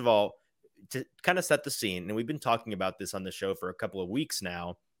 first of all, to kind of set the scene, and we've been talking about this on the show for a couple of weeks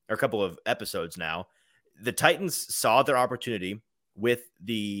now, or a couple of episodes now, the Titans saw their opportunity with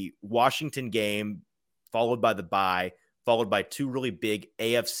the Washington game, followed by the bye, followed by 2 really big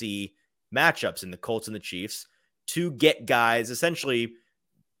AFC matchups in the Colts and the Chiefs, to get guys essentially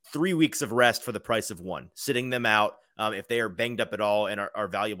 3 weeks of rest for the price of 1, sitting them out. If they are banged up at all and are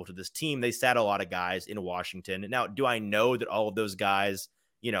valuable to this team, they sat a lot of guys in Washington. Now, do I know that all of those guys,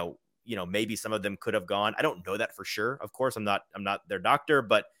 maybe some of them could have gone? I don't know that for sure. Of course, I'm not their doctor,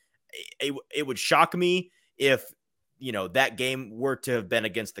 but it would shock me if, that game were to have been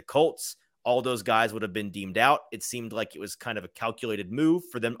against the Colts. All those guys would have been deemed out. It seemed like it was kind of a calculated move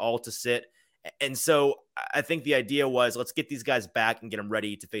for them all to sit. And so I think the idea was, let's get these guys back and get them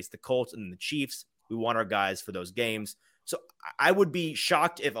ready to face the Colts and the Chiefs. We want our guys for those games. So I would be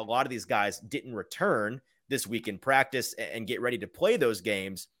shocked if a lot of these guys didn't return this week in practice and get ready to play those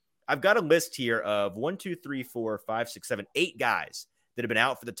games. I've got a list here of 8 guys that have been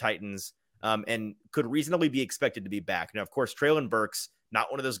out for the Titans and could reasonably be expected to be back. Now, of course, Treylon Burks,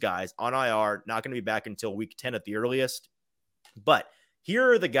 not one of those guys, on IR, not going to be back until week 10 at the earliest. But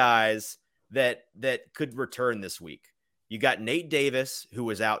here are the guys that could return this week. You got Nate Davis, who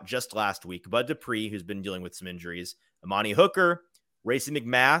was out just last week, Bud Dupree, who's been dealing with some injuries, Amani Hooker, Racey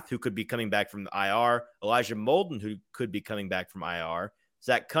McMath, who could be coming back from the IR, Elijah Molden, who could be coming back from IR,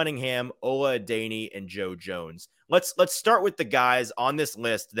 Zach Cunningham, Ola Adeni, and Joe Jones. Let's start with the guys on this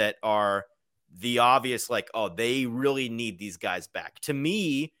list that are the obvious, they really need these guys back. To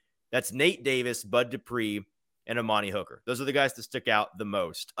me, that's Nate Davis, Bud Dupree, and Amani Hooker. Those are the guys that stick out the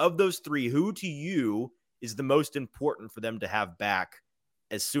most. Of those 3, who to you is the most important for them to have back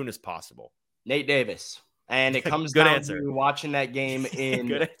as soon as possible? Nate Davis. And it comes down to watching that game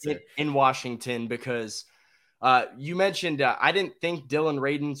in Washington, because you mentioned I didn't think Dillon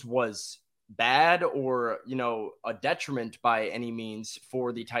Radunz was bad or, a detriment by any means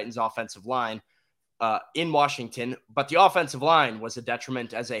for the Titans offensive line in Washington, but the offensive line was a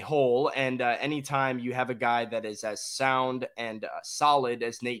detriment as a whole. And anytime you have a guy that is as sound and solid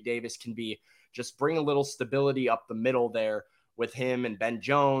as Nate Davis can be, just bring a little stability up the middle there with him and Ben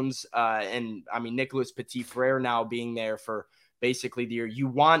Jones. Nicholas Petit-Frere now being there for basically the year. You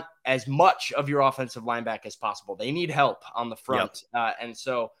want as much of your offensive line back as possible. They need help on the front. Yep. And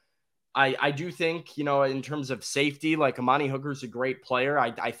so I do think, in terms of safety, like Amani Hooker's a great player.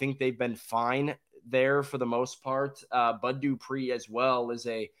 I think they've been fine there for the most part. Bud Dupree as well is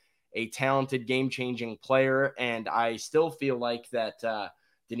a talented game-changing player. And I still feel like that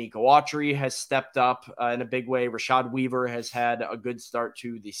Denico Autry has stepped up in a big way. Rashad Weaver has had a good start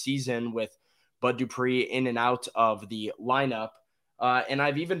to the season with Bud Dupree in and out of the lineup. And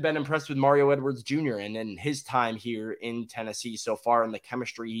I've even been impressed with Mario Edwards Jr. and his time here in Tennessee so far, and the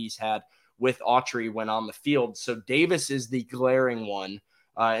chemistry he's had with Autry when on the field. So Davis is the glaring one,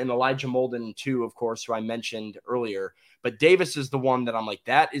 and Elijah Molden too, of course, who I mentioned earlier. But Davis is the one that I'm like,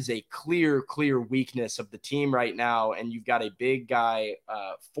 that is a clear weakness of the team right now, and you've got a big guy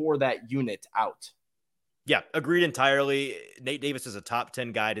for that unit out. Yeah, agreed entirely. Nate Davis is a top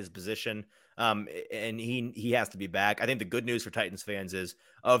 10 guy at his position. And he has to be back. I think the good news for Titans fans is,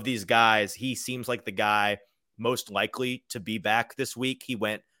 of these guys, he seems like the guy most likely to be back this week. He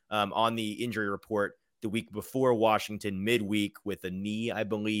went on the injury report the week before Washington midweek with a knee, I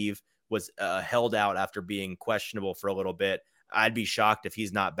believe, was held out after being questionable for a little bit. I'd be shocked if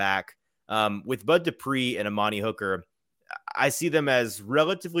he's not back. With Bud Dupree and Amani Hooker, I see them as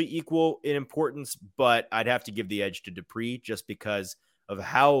relatively equal in importance, but I'd have to give the edge to Dupree just because of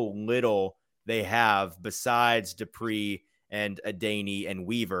how little they have besides Dupree and Adeni and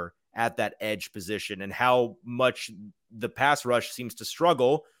Weaver at that edge position, and how much the pass rush seems to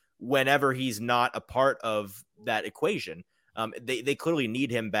struggle whenever he's not a part of that equation. They clearly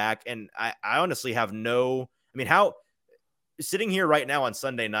need him back. And I honestly have how sitting here right now on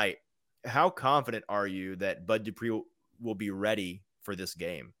Sunday night, how confident are you that Bud Dupree will be ready for this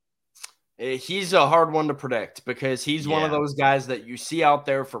game? He's a hard one to predict because he's one of those guys that you see out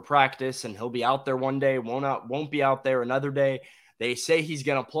there for practice and he'll be out there one day, won't be out there another day. They say he's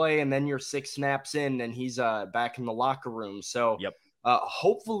going to play and then you're 6 snaps in and he's back in the locker room. So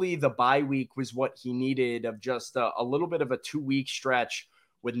hopefully the bye week was what he needed, of just a little bit of a 2-week stretch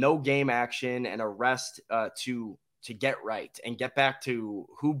with no game action and a rest to get right and get back to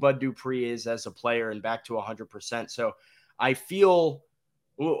who Bud Dupree is as a player and back to 100%. So I feel,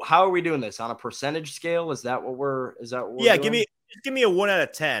 how are we doing this on a percentage scale? Is that what we're doing? Give me a 1 out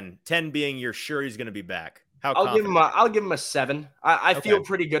of 10, 10 being you're sure he's going to be back. I'll give him a 7. I feel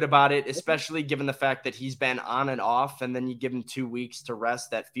pretty good about it, especially given the fact that he's been on and off, and then you give him 2 weeks to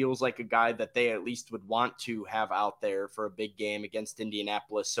rest. That feels like a guy that they at least would want to have out there for a big game against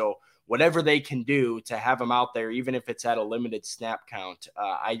Indianapolis. So whatever they can do to have him out there, even if it's at a limited snap count,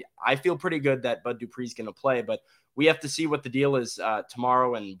 I feel pretty good that Bud Dupree's going to play, but we have to see what the deal is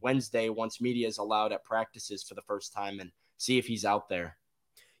tomorrow and Wednesday once media is allowed at practices for the first time and see if he's out there.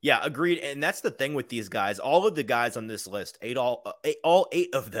 Yeah, agreed. And that's the thing with these guys. All of the guys on this list, all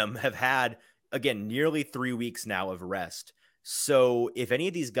 8 of them have had, again, nearly 3 weeks now of rest. So if any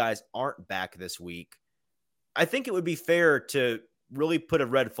of these guys aren't back this week, I think it would be fair to really put a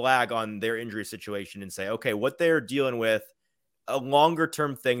red flag on their injury situation and say, okay, what they're dealing with, a longer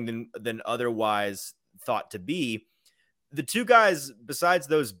term thing than otherwise thought to be. The 2 guys besides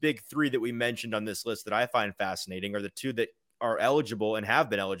those big 3 that we mentioned on this list that I find fascinating are the 2 that are eligible and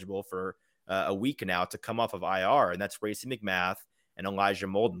have been eligible for a week now to come off of IR, and that's Racey McMath and Elijah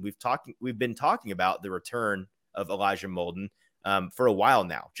Molden. We've been talking about the return of Elijah Molden for a while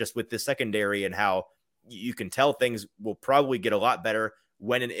now, just with the secondary and how you can tell things will probably get a lot better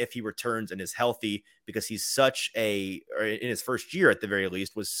when and if he returns and is healthy, because he's or in his first year at the very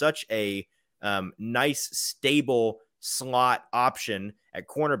least, was such a nice, stable slot option at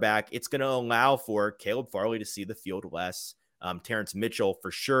cornerback. It's going to allow for Caleb Farley to see the field less. Terrence Mitchell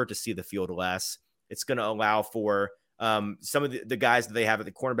for sure to see the field less. It's going to allow for some of the guys that they have at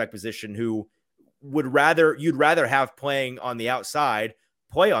the cornerback position who you'd rather have playing on the outside,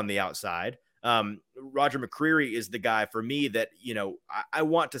 play on the outside. Roger McCreary is the guy for me that, I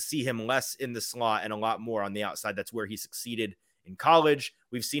want to see him less in the slot and a lot more on the outside. That's where he succeeded in college.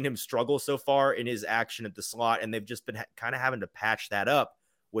 We've seen him struggle so far in his action at the slot, and they've just been kind of having to patch that up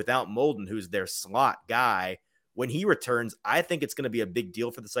without Molden, who's their slot guy. When he returns, I think it's going to be a big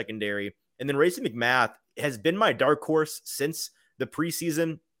deal for the secondary. And then Racey McMath has been my dark horse since the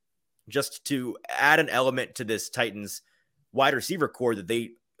preseason, just to add an element to this Titans wide receiver core that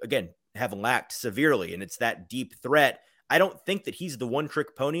they, again, have lacked severely. And it's that deep threat. I don't think that he's the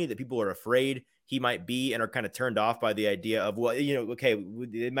one-trick pony that people are afraid he might be and are kind of turned off by the idea of,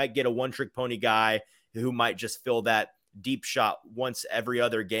 they might get a one-trick pony guy who might just fill that deep shot once every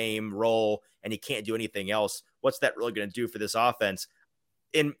other game role, and he can't do anything else. What's that really going to do for this offense?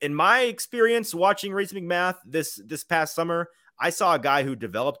 In my experience watching Racey McMath this past summer, I saw a guy who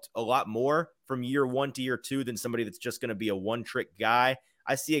developed a lot more from year 1 to year 2 than somebody that's just going to be a one-trick guy.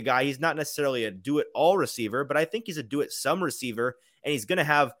 I see a guy, he's not necessarily a do-it-all receiver, but I think he's a do-it-some receiver, and he's going to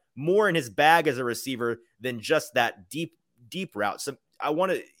have more in his bag as a receiver than just that deep route. So I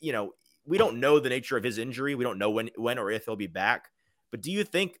want to, we don't know the nature of his injury. We don't know when or if he'll be back. But do you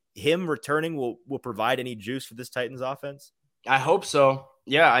think him returning will provide any juice for this Titans offense? I hope so.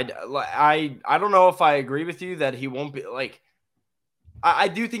 Yeah, I don't know if I agree with you that he won't be like. I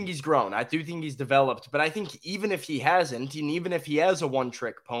do think he's grown. I do think he's developed. But I think even if he hasn't, and even if he has a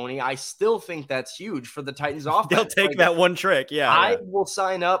one-trick pony, I still think that's huge for the Titans offense. They'll take that one trick. Yeah. I will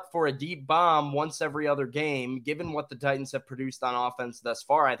sign up for a deep bomb once every other game. Given what the Titans have produced on offense thus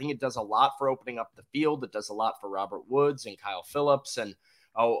far, I think it does a lot for opening up the field. It does a lot for Robert Woods and Kyle Phillips. And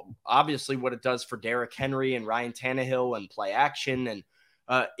obviously what it does for Derrick Henry and Ryan Tannehill and play action. And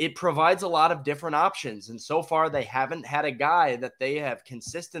it provides a lot of different options. And so far, they haven't had a guy that they have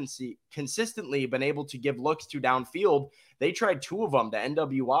consistently been able to give looks to downfield. They tried 2 of them to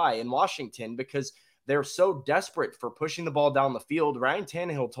NWI in Washington because they're so desperate for pushing the ball down the field. Ryan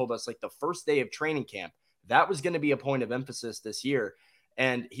Tannehill told us like the first day of training camp, that was going to be a point of emphasis this year.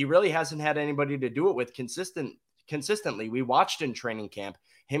 And he really hasn't had anybody to do it with consistently. We watched in training camp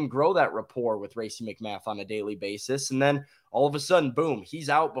him grow that rapport with Racey McMath on a daily basis. And then all of a sudden, boom, he's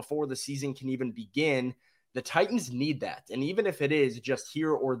out before the season can even begin. The Titans need that. And even if it is just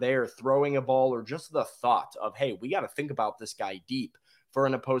here or there throwing a ball or just the thought of, hey, we got to think about this guy deep for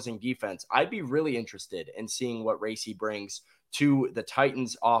an opposing defense. I'd be really interested in seeing what Racey brings to the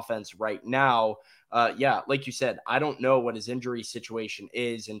Titans offense right now. Yeah, like you said, I don't know what his injury situation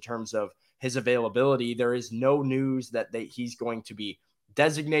is in terms of his availability. There is no news that he's going to be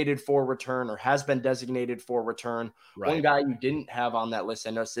designated for return or has been designated for return. Right. One guy you didn't have on that list,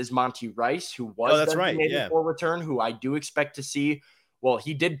 I noticed, is Monty Rice, who was designated for return, who I do expect to see. Well,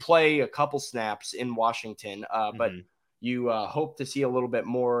 he did play a couple snaps in Washington, but you hope to see a little bit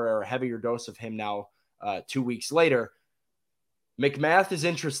more or heavier dose of him now 2 weeks later. McMath is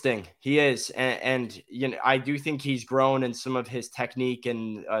interesting. He is. And you know, I do think he's grown in some of his technique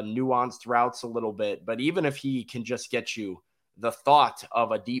and nuanced routes a little bit. But even if he can just get you the thought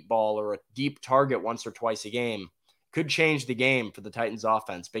of a deep ball or a deep target once or twice a game, could change the game for the Titans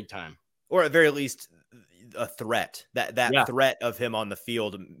offense big time. Or at very least a threat. That threat of him on the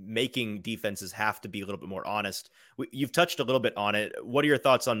field, making defenses have to be a little bit more honest. You've touched a little bit on it. What are your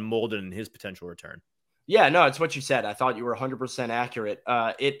thoughts on Molden and his potential return? Yeah, no, it's what you said. I thought you were 100% accurate.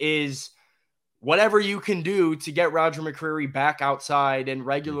 It is whatever you can do to get Roger McCreary back outside and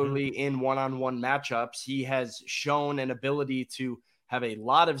regularly in one-on-one matchups. He has shown an ability to have a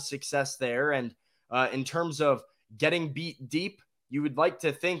lot of success there. And in terms of getting beat deep, you would like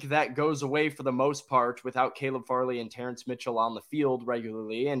to think that goes away for the most part without Caleb Farley and Terrence Mitchell on the field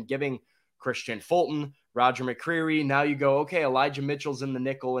regularly, and giving Christian Fulton, Roger McCreary. Now you go, okay, Elijah Mitchell's in the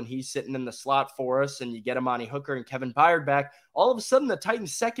nickel and he's sitting in the slot for us, and you get Amani Hooker and Kevin Byard back. All of a sudden, the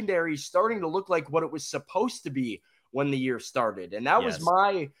Titans secondary is starting to look like what it was supposed to be when the year started. And that was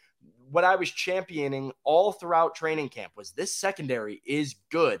what I was championing all throughout training camp, was this secondary is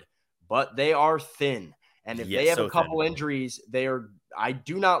good, but they are thin. And if they have a couple injuries, I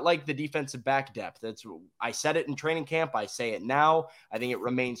do not like the defensive back depth. I said it in training camp. I say it now. I think it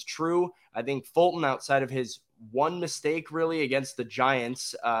remains true. I think Fulton, outside of his one mistake really against the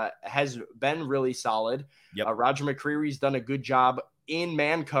Giants, has been really solid. Roger McCreary's done a good job in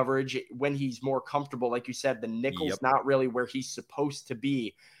man coverage when he's more comfortable. Like you said, the nickel's not really where he's supposed to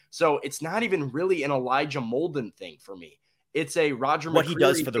be. So it's not even really an Elijah Molden thing for me. It's a Roger McCreary, what he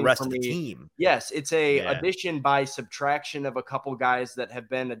does for the rest of the team. Yes, it's a addition by subtraction of a couple guys that have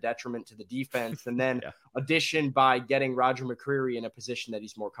been a detriment to the defense, and then addition by getting Roger McCreary in a position that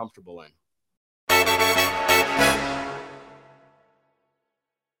he's more comfortable in.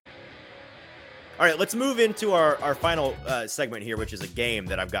 All right, let's move into our final segment here, which is a game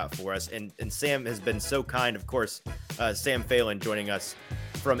that I've got for us. And Sam has been so kind, of course, Sam Phelan joining us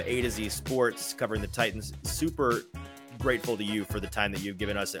from A to Z Sports, covering the Titans. Super grateful to you for the time that you've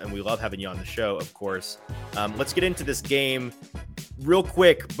given us, and we love having you on the show, of course. Let's get into this game real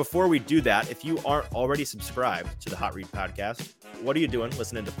quick. Before we do that, if you aren't already subscribed to the Hot Read podcast, what are you doing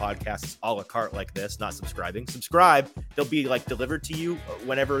listening to podcasts a la carte like this, not subscribing? Subscribe. They'll be delivered to you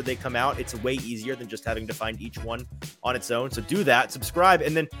whenever they come out. It's way easier than just having to find each one on its own. So do that, subscribe.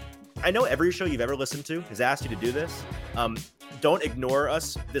 And then I know every show you've ever listened to has asked you to do this. Don't ignore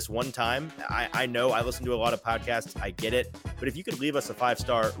us this one time. I know I listen to a lot of podcasts. I get it. But if you could leave us a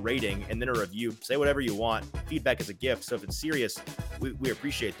 5-star rating and then a review, say whatever you want. Feedback is a gift. So if it's serious, we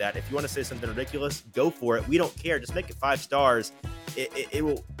appreciate that. If you want to say something ridiculous, go for it. We don't care. Just make it 5 stars. It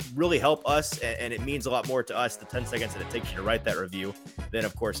will really help us, and it means a lot more to us, the 10 seconds that it takes you to write that review, then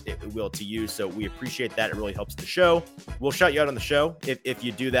of course it will to you. So we appreciate that. It really helps the show. We'll shout you out on the show if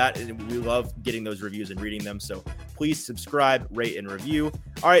you do that, and we love getting those reviews and reading them. So please subscribe, rate, and review.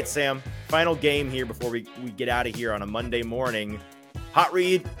 All right, Sam, final game here before we get out of here on a Monday morning. Hot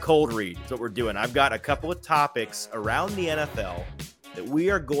read, cold read is what we're doing. I've got a couple of topics around the NFL that we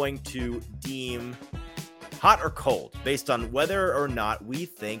are going to deem hot or cold based on whether or not we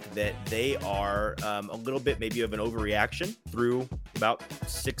think that they are a little bit maybe of an overreaction through about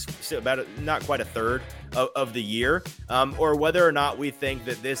not quite a third of the year, or whether or not we think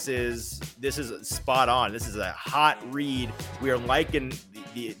that this is spot on. This is a hot read. We are liking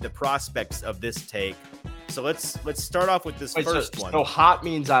the prospects of this take. So let's start off with this first one. So hot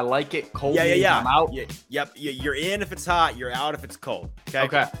means I like it. Cold means I'm out. Yep. You're in if it's hot. You're out if it's cold.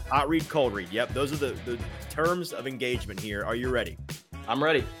 Okay. Hot read, cold read. Yep. Those are the terms of engagement here. Are you ready? I'm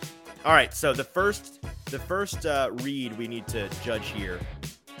ready. All right. So the first read we need to judge here.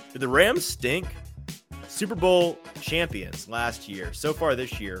 Did the Rams stink? Super Bowl champions last year. So far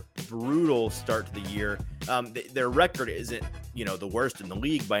this year, brutal start to the year. Their record isn't, the worst in the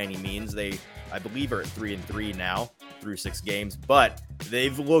league by any means. They, I believe, are at 3-3 now. through 6 games, but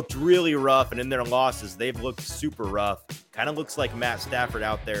they've looked really rough, and in their losses, they've looked super rough. Kind of looks like Matt Stafford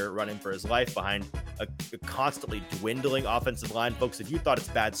out there running for his life behind a constantly dwindling offensive line. Folks, if you thought it's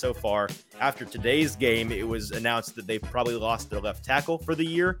bad so far, after today's game, it was announced that they've probably lost their left tackle for the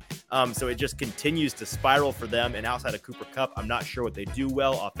year. So it just continues to spiral for them. And outside of Cooper Kupp, I'm not sure what they do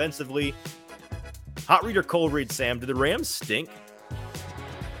well offensively. Hot read or cold read, Sam? Do the Rams stink?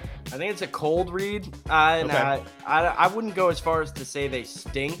 I think it's a cold read. Okay. I wouldn't go as far as to say they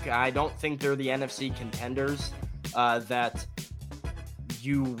stink. I don't think they're the NFC contenders that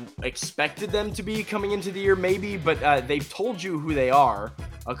you expected them to be coming into the year, maybe, but they've told you who they are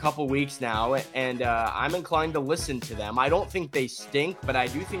a couple weeks now, and I'm inclined to listen to them. I don't think they stink, but I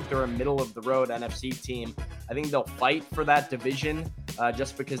do think they're a middle-of-the-road NFC team. I think they'll fight for that division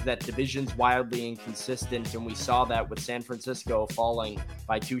just because that division's wildly inconsistent, and we saw that with San Francisco falling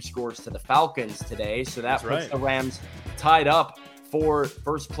by 2 scores to the Falcons today. So that puts the Rams tied up for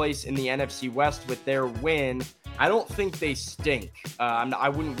first place in the NFC West with their win. I don't think they stink. I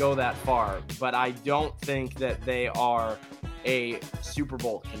wouldn't go that far, but I don't think that they are a Super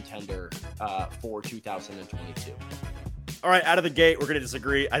Bowl contender for 2022. All right, out of the gate, we're going to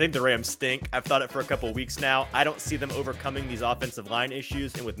disagree. I think the Rams stink. I've thought it for a couple of weeks now. I don't see them overcoming these offensive line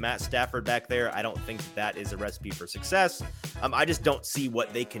issues. And with Matt Stafford back there, I don't think that is a recipe for success. I just don't see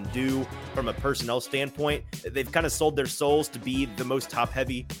what they can do from a personnel standpoint. They've kind of sold their souls to be the most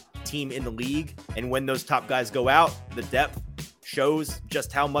top-heavy team in the league. And when those top guys go out, the depth shows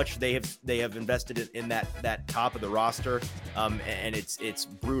just how much they have invested in that top of the roster, and it's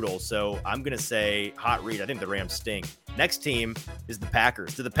brutal. So I'm gonna say hot read. I think the Rams stink. Next team is the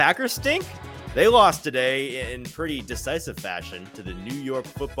Packers. Do the Packers stink? They lost today in pretty decisive fashion to the New York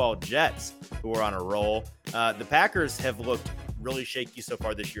Football Jets, who are on a roll. The Packers have looked really shaky so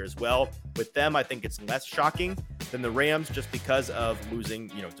far this year as well. With them, I think it's less shocking than the Rams just because of losing,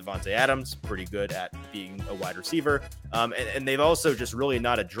 Devontae Adams, pretty good at being a wide receiver. And they've also just really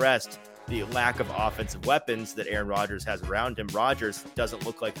not addressed the lack of offensive weapons that Aaron Rodgers has around him. Rodgers doesn't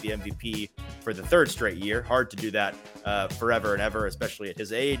look like the MVP for the 3rd straight year. Hard to do that forever and ever, especially at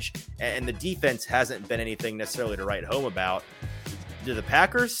his age. And the defense hasn't been anything necessarily to write home about. Do the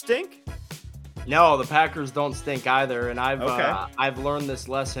Packers stink? No, the Packers don't stink either, and I've learned this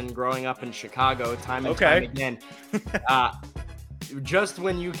lesson growing up in Chicago time and time again. Just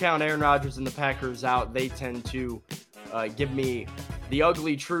when you count Aaron Rodgers and the Packers out, they tend to give me the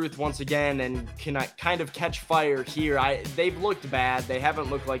ugly truth once again, and can I kind of catch fire here. They've looked bad. They haven't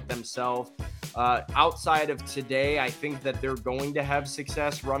looked like themselves. Outside of today, I think that they're going to have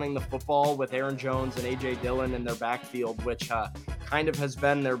success running the football with Aaron Jones and A.J. Dillon in their backfield, which kind of has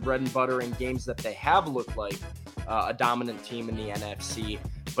been their bread and butter in games that they have looked like a dominant team in the NFC.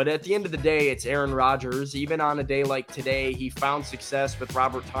 But at the end of the day, it's Aaron Rodgers. Even on a day like today, he found success with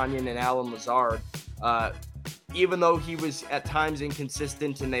Robert Tonyan and Allen Lazard. Even though he was at times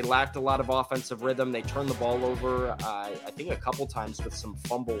inconsistent and they lacked a lot of offensive rhythm, they turned the ball over, I think a couple times with some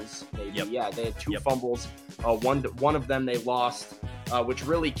fumbles, maybe. Yep. Yeah, they had 2 fumbles. One of them they lost, which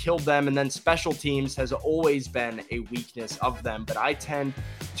really killed them. And then special teams has always been a weakness of them. But I tend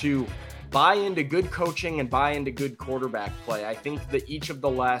to buy into good coaching and buy into good quarterback play. I think that each of the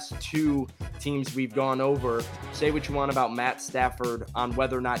last 2 teams we've gone over, say what you want about Matt Stafford on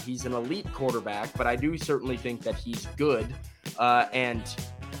whether or not he's an elite quarterback, but I do certainly think that he's good. And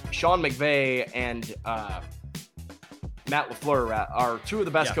Sean McVay and Matt LaFleur are 2 of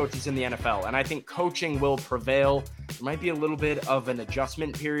the best coaches in the NFL, and I think coaching will prevail. There might be a little bit of an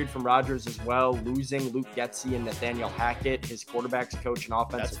adjustment period from Rodgers as well, losing Luke Getsy and Nathaniel Hackett, his quarterback's coach and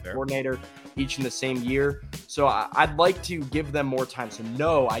offensive coordinator, each in the same year. So I'd like to give them more time. So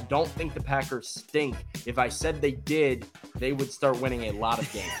no, I don't think the Packers stink. If I said they did, they would start winning a lot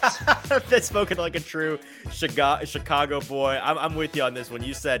of games. That's spoken like a true Chicago boy. I'm with you on this one.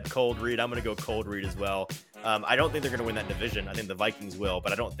 You said cold read. I'm going to go cold read as well. I don't think they're going to win that division. I think the Vikings will,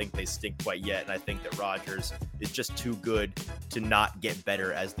 but I don't think they stink quite yet. And I think that Rodgers is just too good to not get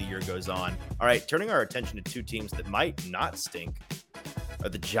better as the year goes on. All right, turning our attention to 2 teams that might not stink. Are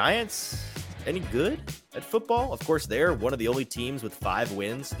the Giants any good at football? Of course, they're one of the only teams with 5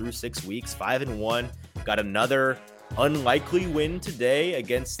 wins through 6 weeks, 5-1. Got another unlikely win today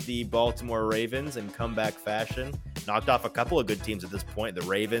against the Baltimore Ravens in comeback fashion. Knocked off a couple of good teams at this point. The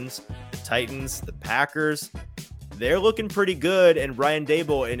Ravens, the Titans, the Packers. They're looking pretty good, and Brian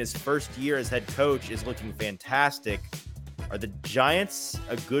Daboll in his first year as head coach is looking fantastic. Are the Giants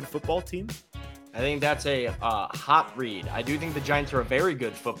a good football team? I think that's a hot read. I do think the Giants are a very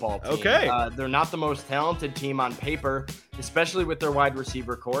good football team. Okay. They're not the most talented team on paper, especially with their wide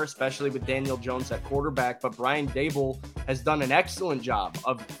receiver core, especially with Daniel Jones at quarterback. But Brian Daboll has done an excellent job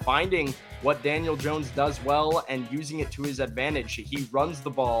of finding what Daniel Jones does well and using it to his advantage. He runs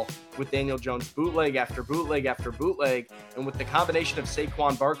the ball with Daniel Jones bootleg after bootleg after bootleg. And with the combination of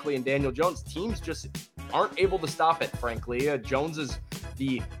Saquon Barkley and Daniel Jones, teams just aren't able to stop it, frankly. Jones is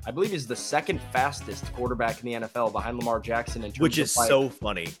I believe he's the second fastest quarterback in the NFL behind Lamar Jackson in terms which is of so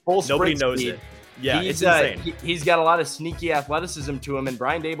funny. Full Nobody knows speed. it. Yeah, It's insane. He's got a lot of sneaky athleticism to him, and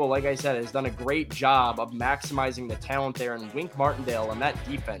Brian Daboll, like I said, has done a great job of maximizing the talent there. And Wink Martindale and that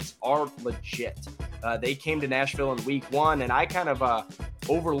defense are legit. They came to Nashville in week 1, and I kind of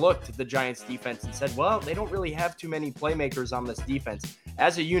overlooked the Giants defense and said, well, they don't really have too many playmakers on this defense.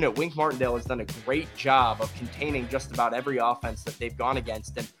 As a unit, Wink Martindale has done a great job of containing just about every offense that they've gone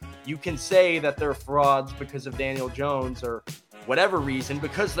against. And you can say that they're frauds because of Daniel Jones or whatever reason,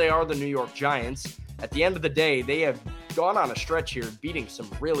 because they are the New York Giants. At the end of the day, they have gone on a stretch here beating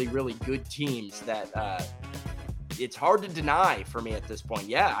some really, really good teams that it's hard to deny for me at this point.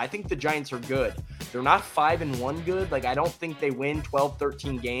 Yeah, I think the Giants are good. They're not 5-1 good. Like, I don't think they win 12,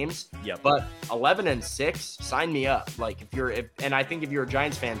 13 games. Yep. But 11-6, sign me up. Like, and I think if you're a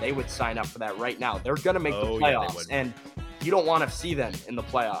Giants fan, they would sign up for that right now. They're going to make the playoffs. Yeah, and you don't want to see them in the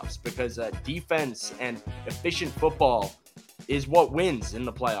playoffs because defense and efficient football is what wins in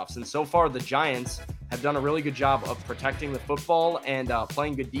the playoffs. And so far, the Giants have done a really good job of protecting the football and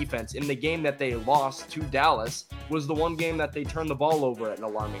playing good defense. In the game that they lost to Dallas was the one game that they turned the ball over at an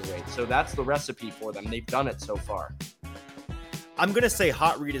alarming rate. So that's the recipe for them. They've done it so far. I'm going to say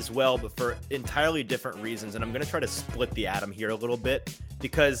hot read as well, but for entirely different reasons. And I'm going to try to split the atom here a little bit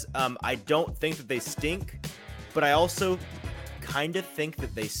because I don't think that they stink, but I also kind of think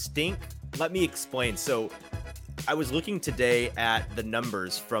that they stink. Let me explain. So I was looking today at the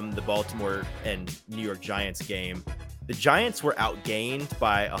numbers from the Baltimore and New York Giants game. The Giants were outgained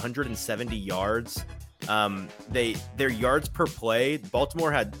by 170 yards. Their yards per play,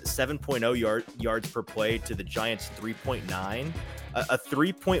 Baltimore had 7.0 yards per play to the Giants 3.9. A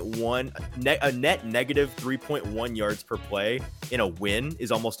 3.1 a net negative 3.1 yards per play in a win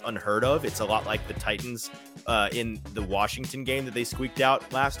is almost unheard of. It's a lot like the Titans in the Washington game that they squeaked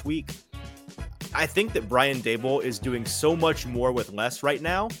out last week. I think that Brian Daboll is doing so much more with less right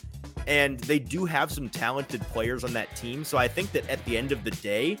now, and they do have some talented players on that team. So I think that at the end of the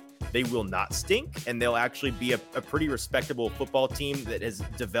day, they will not stink, and they'll actually be a pretty respectable football team that has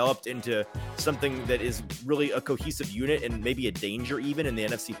developed into something that is really a cohesive unit and maybe a danger even in the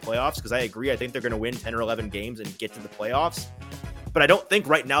NFC playoffs. Because I agree, I think they're going to win 10 or 11 games and get to the playoffs. But I don't think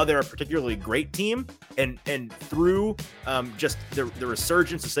right now they're a particularly great team. And through just the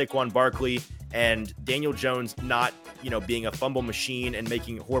resurgence of Saquon Barkley and Daniel Jones not, being a fumble machine and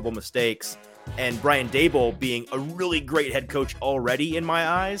making horrible mistakes, and Brian Daboll being a really great head coach already in my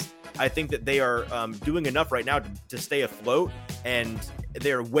eyes, I think that they are doing enough right now to stay afloat, and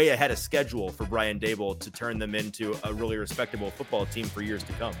they're way ahead of schedule for Brian Daboll to turn them into a really respectable football team for years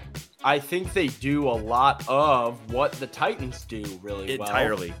to come. I think they do a lot of what the Titans do really well.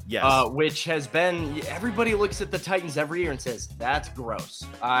 Entirely, yes. Which has been, everybody looks at the Titans every year and says, that's gross.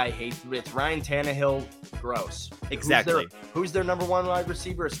 I hate it's Ryan Tannehill, gross. Exactly. Who's their number one wide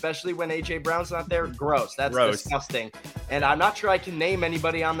receiver, especially when A.J. Brown's not there? Gross. That's disgusting. And I'm not sure I can name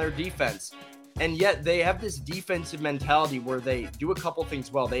anybody on their defense. And yet they have this defensive mentality where they do a couple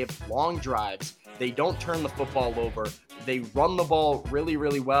things well. They have long drives. They don't turn the football over. They run the ball really,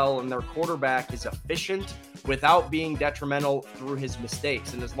 really well, and their quarterback is efficient without being detrimental through his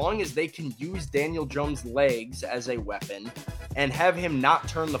mistakes. And as long as they can use Daniel Jones' legs as a weapon and have him not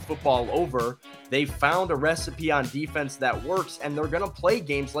turn the football over, they found a recipe on defense that works, and they're going to play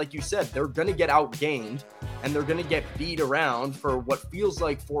games, like you said. They're going to get outgained, and they're going to get beat around for what feels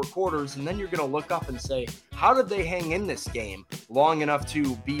like 4 quarters, and then you're going to look up and say, how did they hang in this game long enough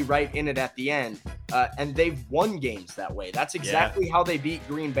to be right in it at the end? And they've won games that way. That's exactly how they beat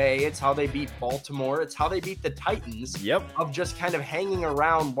Green Bay. It's how they beat Baltimore. It's how they beat the Titans, of just kind of hanging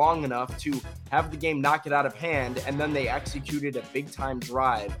around long enough to have the game knock it out of hand, and then they executed a big-time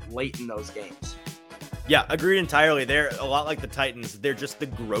drive late in those games. Yeah, agreed entirely. They're a lot like the Titans. They're just the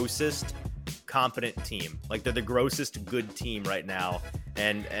grossest competent team. Like, they're the grossest good team right now.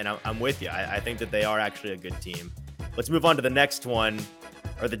 And I'm with you. I think that they are actually a good team. Let's move on to the next one.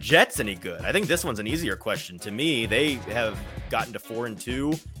 Are the Jets any good? I think this one's an easier question. To me, they have gotten to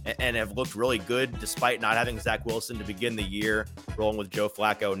 4-2 and have looked really good despite not having Zach Wilson to begin the year, rolling with Joe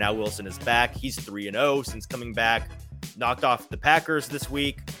Flacco. Now Wilson is back. He's 3-0 since coming back. Knocked off the Packers this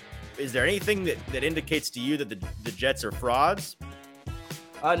week. is there anything that indicates to you that the Jets are frauds?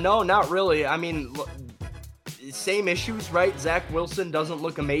 No, not really. I mean, same issues, right? Zach Wilson doesn't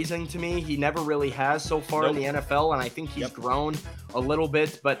look amazing to me. He never really has so far in the NFL, and I think he's grown a little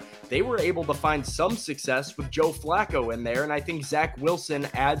bit, but they were able to find some success with Joe Flacco in there, and I think Zach Wilson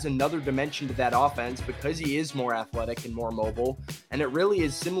adds another dimension to that offense because he is more athletic and more mobile, and it really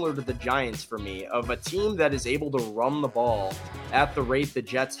is similar to the Giants for me, of a team that is able to run the ball at the rate the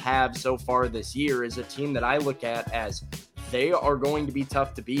Jets have so far this year is a team that I look at as they are going to be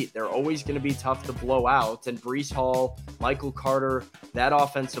tough to beat. They're always going to be tough to blow out. And Breece Hall, Michael Carter, that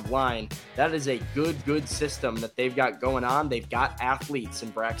offensive line, that is a good system that they've got going on. They've got athletes in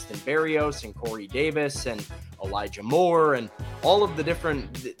Braxton Berrios and Corey Davis and Elijah Moore and all of the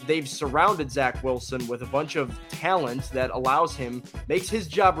different, they've surrounded Zach Wilson with a bunch of talent that makes his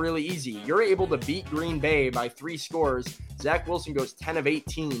job really easy. You're able to beat Green Bay by 3 scores. Zach Wilson goes 10 of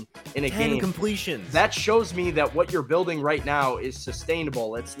 18 in a 10 game. completions. That shows me that what you're building right now is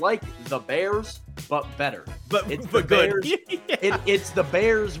sustainable. It's like the Bears, but better. It's the good. Bears. It's the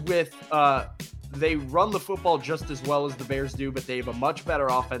Bears with they run the football just as well as the Bears do, but they have a much better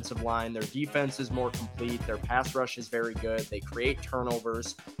offensive line. Their defense is more complete. Their pass rush is very good. They create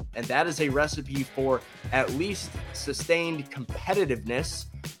turnovers, and that is a recipe for at least sustained competitiveness.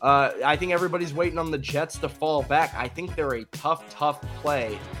 I think everybody's waiting on the Jets to fall back. I think they're a tough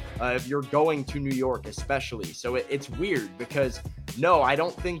play if you're going to New York, especially. So it's weird because, no, I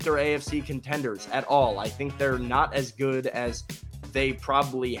don't think they're AFC contenders at all. I think they're not as good as they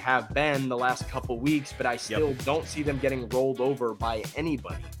probably have been the last couple weeks, but I still don't see them getting rolled over by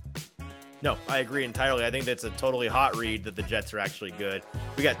anybody. No, I agree entirely. I think that's a totally hot read that the Jets are actually good.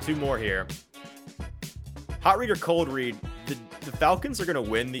 We got 2 more here. Hot read or cold read? The Falcons are going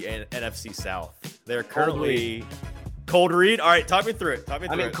to win the NFC South. They're currently cold read. All right, talk me through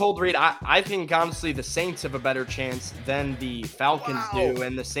it. Cold read. I think honestly the Saints have a better chance than the Falcons do,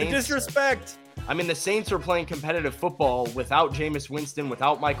 and the Saints. The disrespect. I mean, the Saints are playing competitive football without Jameis Winston,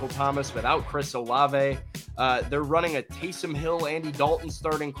 without Michael Thomas, without Chris Olave. They're running a Taysom Hill, Andy Dalton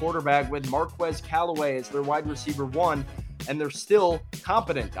starting quarterback with Marquez Callaway as their wide receiver 1, and they're still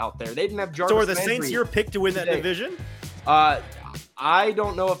competent out there. They didn't have Jarvis So are the Landry Saints your pick to win that division? I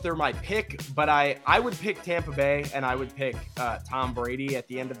don't know if they're my pick, but I would pick Tampa Bay, and I would pick Tom Brady at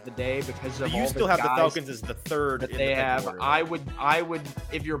the end of the day because of you all still the have guys the Falcons as the third that they have. I would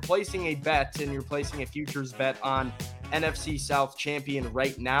if you're placing a bet and you're placing a futures bet on NFC South champion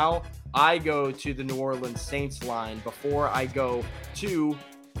right now, I go to the New Orleans Saints line before I go to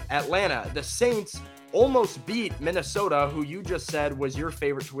Atlanta. The Saints almost beat Minnesota, who you just said was your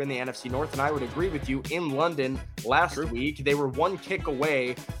favorite to win the NFC North, and I would agree with you, in London last week. They were 1 kick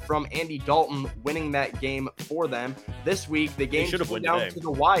away from Andy Dalton winning that game for them. This week, the game came down to the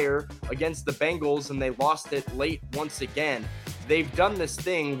wire against the Bengals, and they lost it late once again. They've done this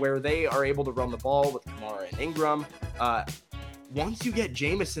thing where they are able to run the ball with Kamara and Ingram. Once you get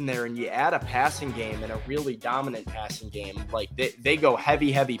Jameis in there and you add a passing game and a really dominant passing game, like they go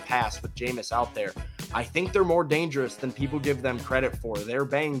heavy pass with Jameis out there, I think they're more dangerous than people give them credit for. They're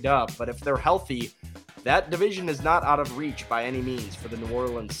banged up, but if they're healthy, that division is not out of reach by any means for the New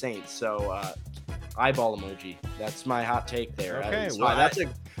Orleans Saints. So eyeball emoji. That's my hot take there. Okay,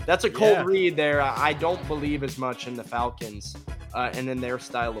 that's a cold read there. I don't believe as much in the Falcons and in their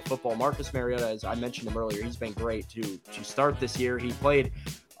style of football. Marcus Mariota, as I mentioned him earlier, he's been great to start this year. He played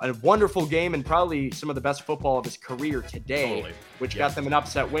a wonderful game and probably some of the best football of his career today, which got them an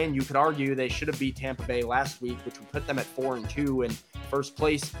upset win. You could argue they should have beat Tampa Bay last week, which would put them at 4-2 and first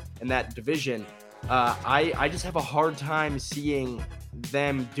place in that division. I just have a hard time seeing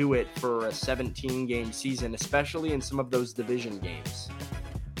them do it for a 17-game season, especially in some of those division games.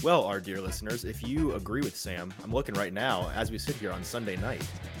 Well, our dear listeners, if you agree with Sam, I'm looking right now as we sit here on Sunday night.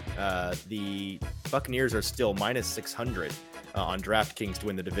 The Buccaneers are still minus 600 on DraftKings to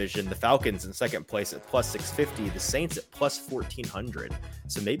win the division. The Falcons in second place at plus 650. The Saints at plus 1400.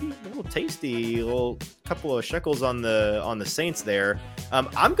 So maybe a little tasty, little couple of shekels on the Saints there.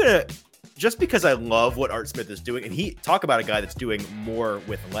 I'm gonna, just because I love what Art Smith is doing, and he talk about a guy that's doing more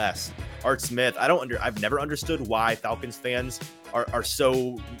with less. Art Smith, I've never understood why Falcons fans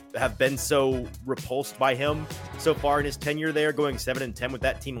have been so repulsed by him so far in his tenure there, going 7-10 with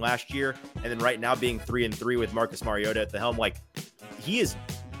that team last year, and then right now being 3-3 with Marcus Mariota at the helm. Like, he is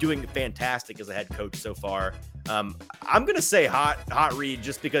doing fantastic as a head coach so far. I'm gonna say hot read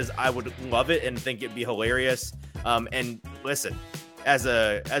just because I would love it and think it'd be hilarious. And listen, as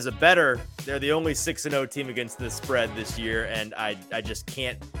a bettor, they're the only 6-0 team against the spread this year, and I just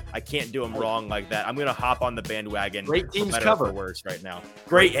can't I can't do them wrong like that. I'm going to hop on the bandwagon. Great teams better cover. Or worse right now.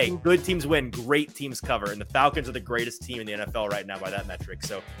 Great. Hey, good teams win. Great teams cover. And the Falcons are the greatest team in the NFL right now by that metric.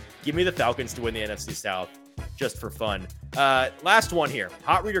 So give me the Falcons to win the NFC South just for fun. Last one here.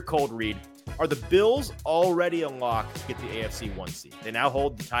 Hot read or cold read. Are the Bills already a lock to get the AFC 1 seed? They now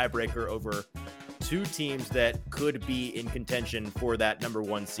hold the tiebreaker over two teams that could be in contention for that number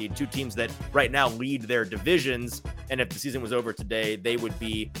 1 seed, two teams that right now lead their divisions. And if the season was over today, they would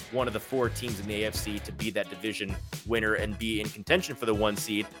be one of the 4 teams in the AFC to be that division winner and be in contention for the 1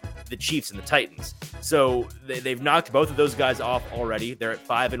 seed, the Chiefs and the Titans. So they've knocked both of those guys off already. They're at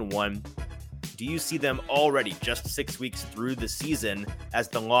 5-1. Do you see them already, just 6 weeks through the season, as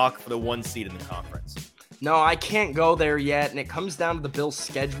the lock for the 1 seed in the conference? No, I can't go there yet, and it comes down to the Bills'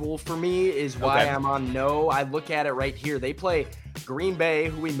 schedule for me is why I'm on no. I look at it right here. They play Green Bay,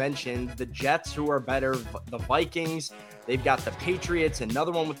 who we mentioned, the Jets, who are better, the Vikings. They've got the Patriots,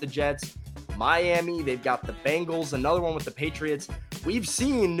 another one with the Jets. Miami, they've got the Bengals, another one with the Patriots. We've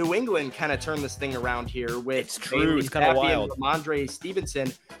seen New England kind of turn this thing around here with it's true. It's kind of wild. Ramondre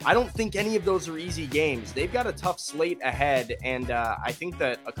Stevenson. I don't think any of those are easy games. They've got a tough slate ahead, and I think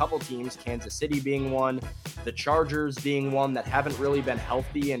that a couple teams, Kansas City being one, the Chargers being one, that haven't really been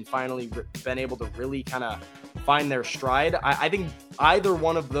healthy and finally been able to really kind of find their stride. I think either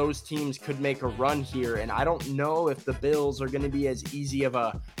one of those teams could make a run here, and I don't know if the Bills are going to be as easy of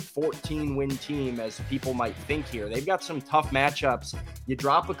a 14-win team as people might think here. They've got some tough matchups. You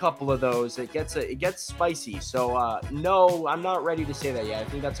drop a couple of those, it gets spicy. So no, I'm not ready to say that yet. I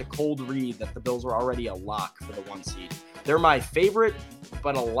think that's a cold read that the Bills are already a lock for the 1 seed. They're my favorite,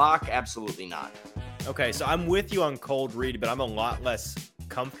 but a lock, absolutely not. Okay, so I'm with you on cold read, but I'm a lot less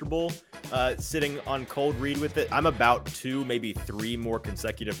comfortable sitting on cold read with it. I'm about 2, maybe 3 more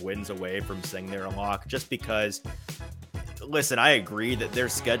consecutive wins away from saying they're a lock, just because, listen, I agree that their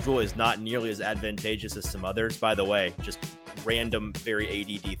schedule is not nearly as advantageous as some others. By the way, just random, very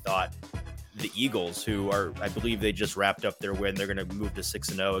ADD thought. The Eagles, who are, I believe they just wrapped up their win. They're going to move to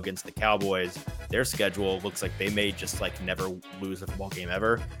 6-0 against the Cowboys. Their schedule looks like they may just never lose a football game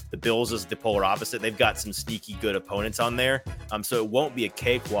ever. The Bills is the polar opposite. They've got some sneaky good opponents on there. So it won't be a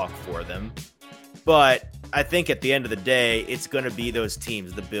cakewalk for them. But I think at the end of the day, it's going to be those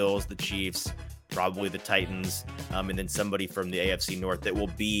teams, the Bills, the Chiefs, probably the Titans, and then somebody from the AFC North that will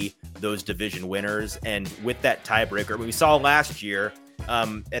be those division winners. And with that tiebreaker, we saw last year,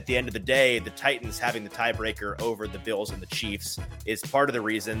 at the end of the day, the Titans having the tiebreaker over the Bills and the Chiefs is part of the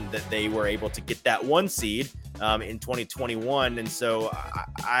reason that they were able to get that 1 seed in 2021. And so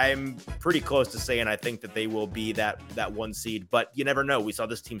I'm pretty close to saying I think that they will be that 1 seed, but you never know. We saw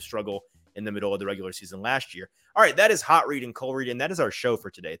this team struggle in the middle of the regular season last year. All right, that is hot read and cold read, and that is our show for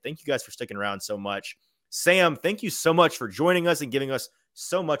today. Thank you guys for sticking around so much. Sam, thank you so much for joining us and giving us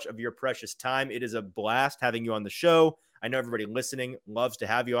so much of your precious time. It is a blast having you on the show. I know everybody listening loves to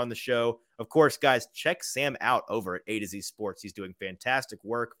have you on the show. Of course, guys, check Sam out over at A to Z Sports. He's doing fantastic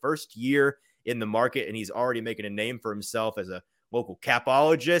work. First year in the market, and he's already making a name for himself as a local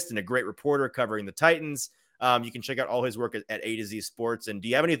capologist and a great reporter covering the Titans. You can check out all his work at A to Z Sports. And do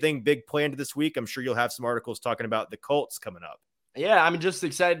you have anything big planned this week? I'm sure you'll have some articles talking about the Colts coming up. Yeah, I'm just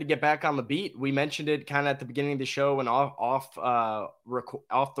excited to get back on the beat. We mentioned it kind of at the beginning of the show and off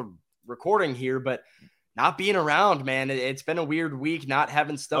the recording here, but not being around, man, it's been a weird week, not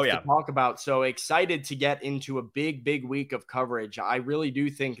having stuff to talk about. So excited to get into a big week of coverage. I really do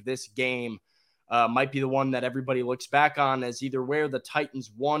think this game might be the one that everybody looks back on as either where the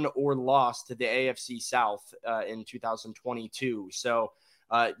Titans won or lost to the AFC South in 2022. So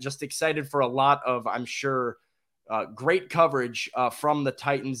just excited for a lot of, I'm sure, great coverage from the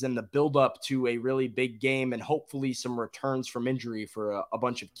Titans and the buildup to a really big game, and hopefully some returns from injury for a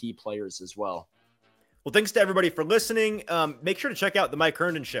bunch of key players as well. Well, thanks to everybody for listening. Make sure to check out the Mike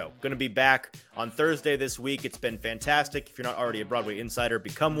Herndon Show. Going to be back on Thursday this week. It's been fantastic. If you're not already a Broadway insider,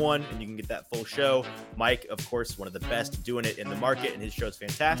 become one, and you can get that full show. Mike, of course, one of the best doing it in the market, and his show is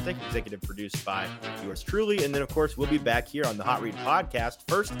fantastic. Executive produced by yours truly. And then, of course, we'll be back here on the Hot Read Podcast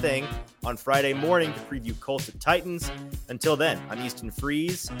first thing on Friday morning to preview Colts and Titans. Until then, I'm Easton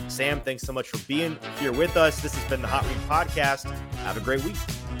Freeze. Sam, thanks so much for being here with us. This has been the Hot Read Podcast. Have a great week.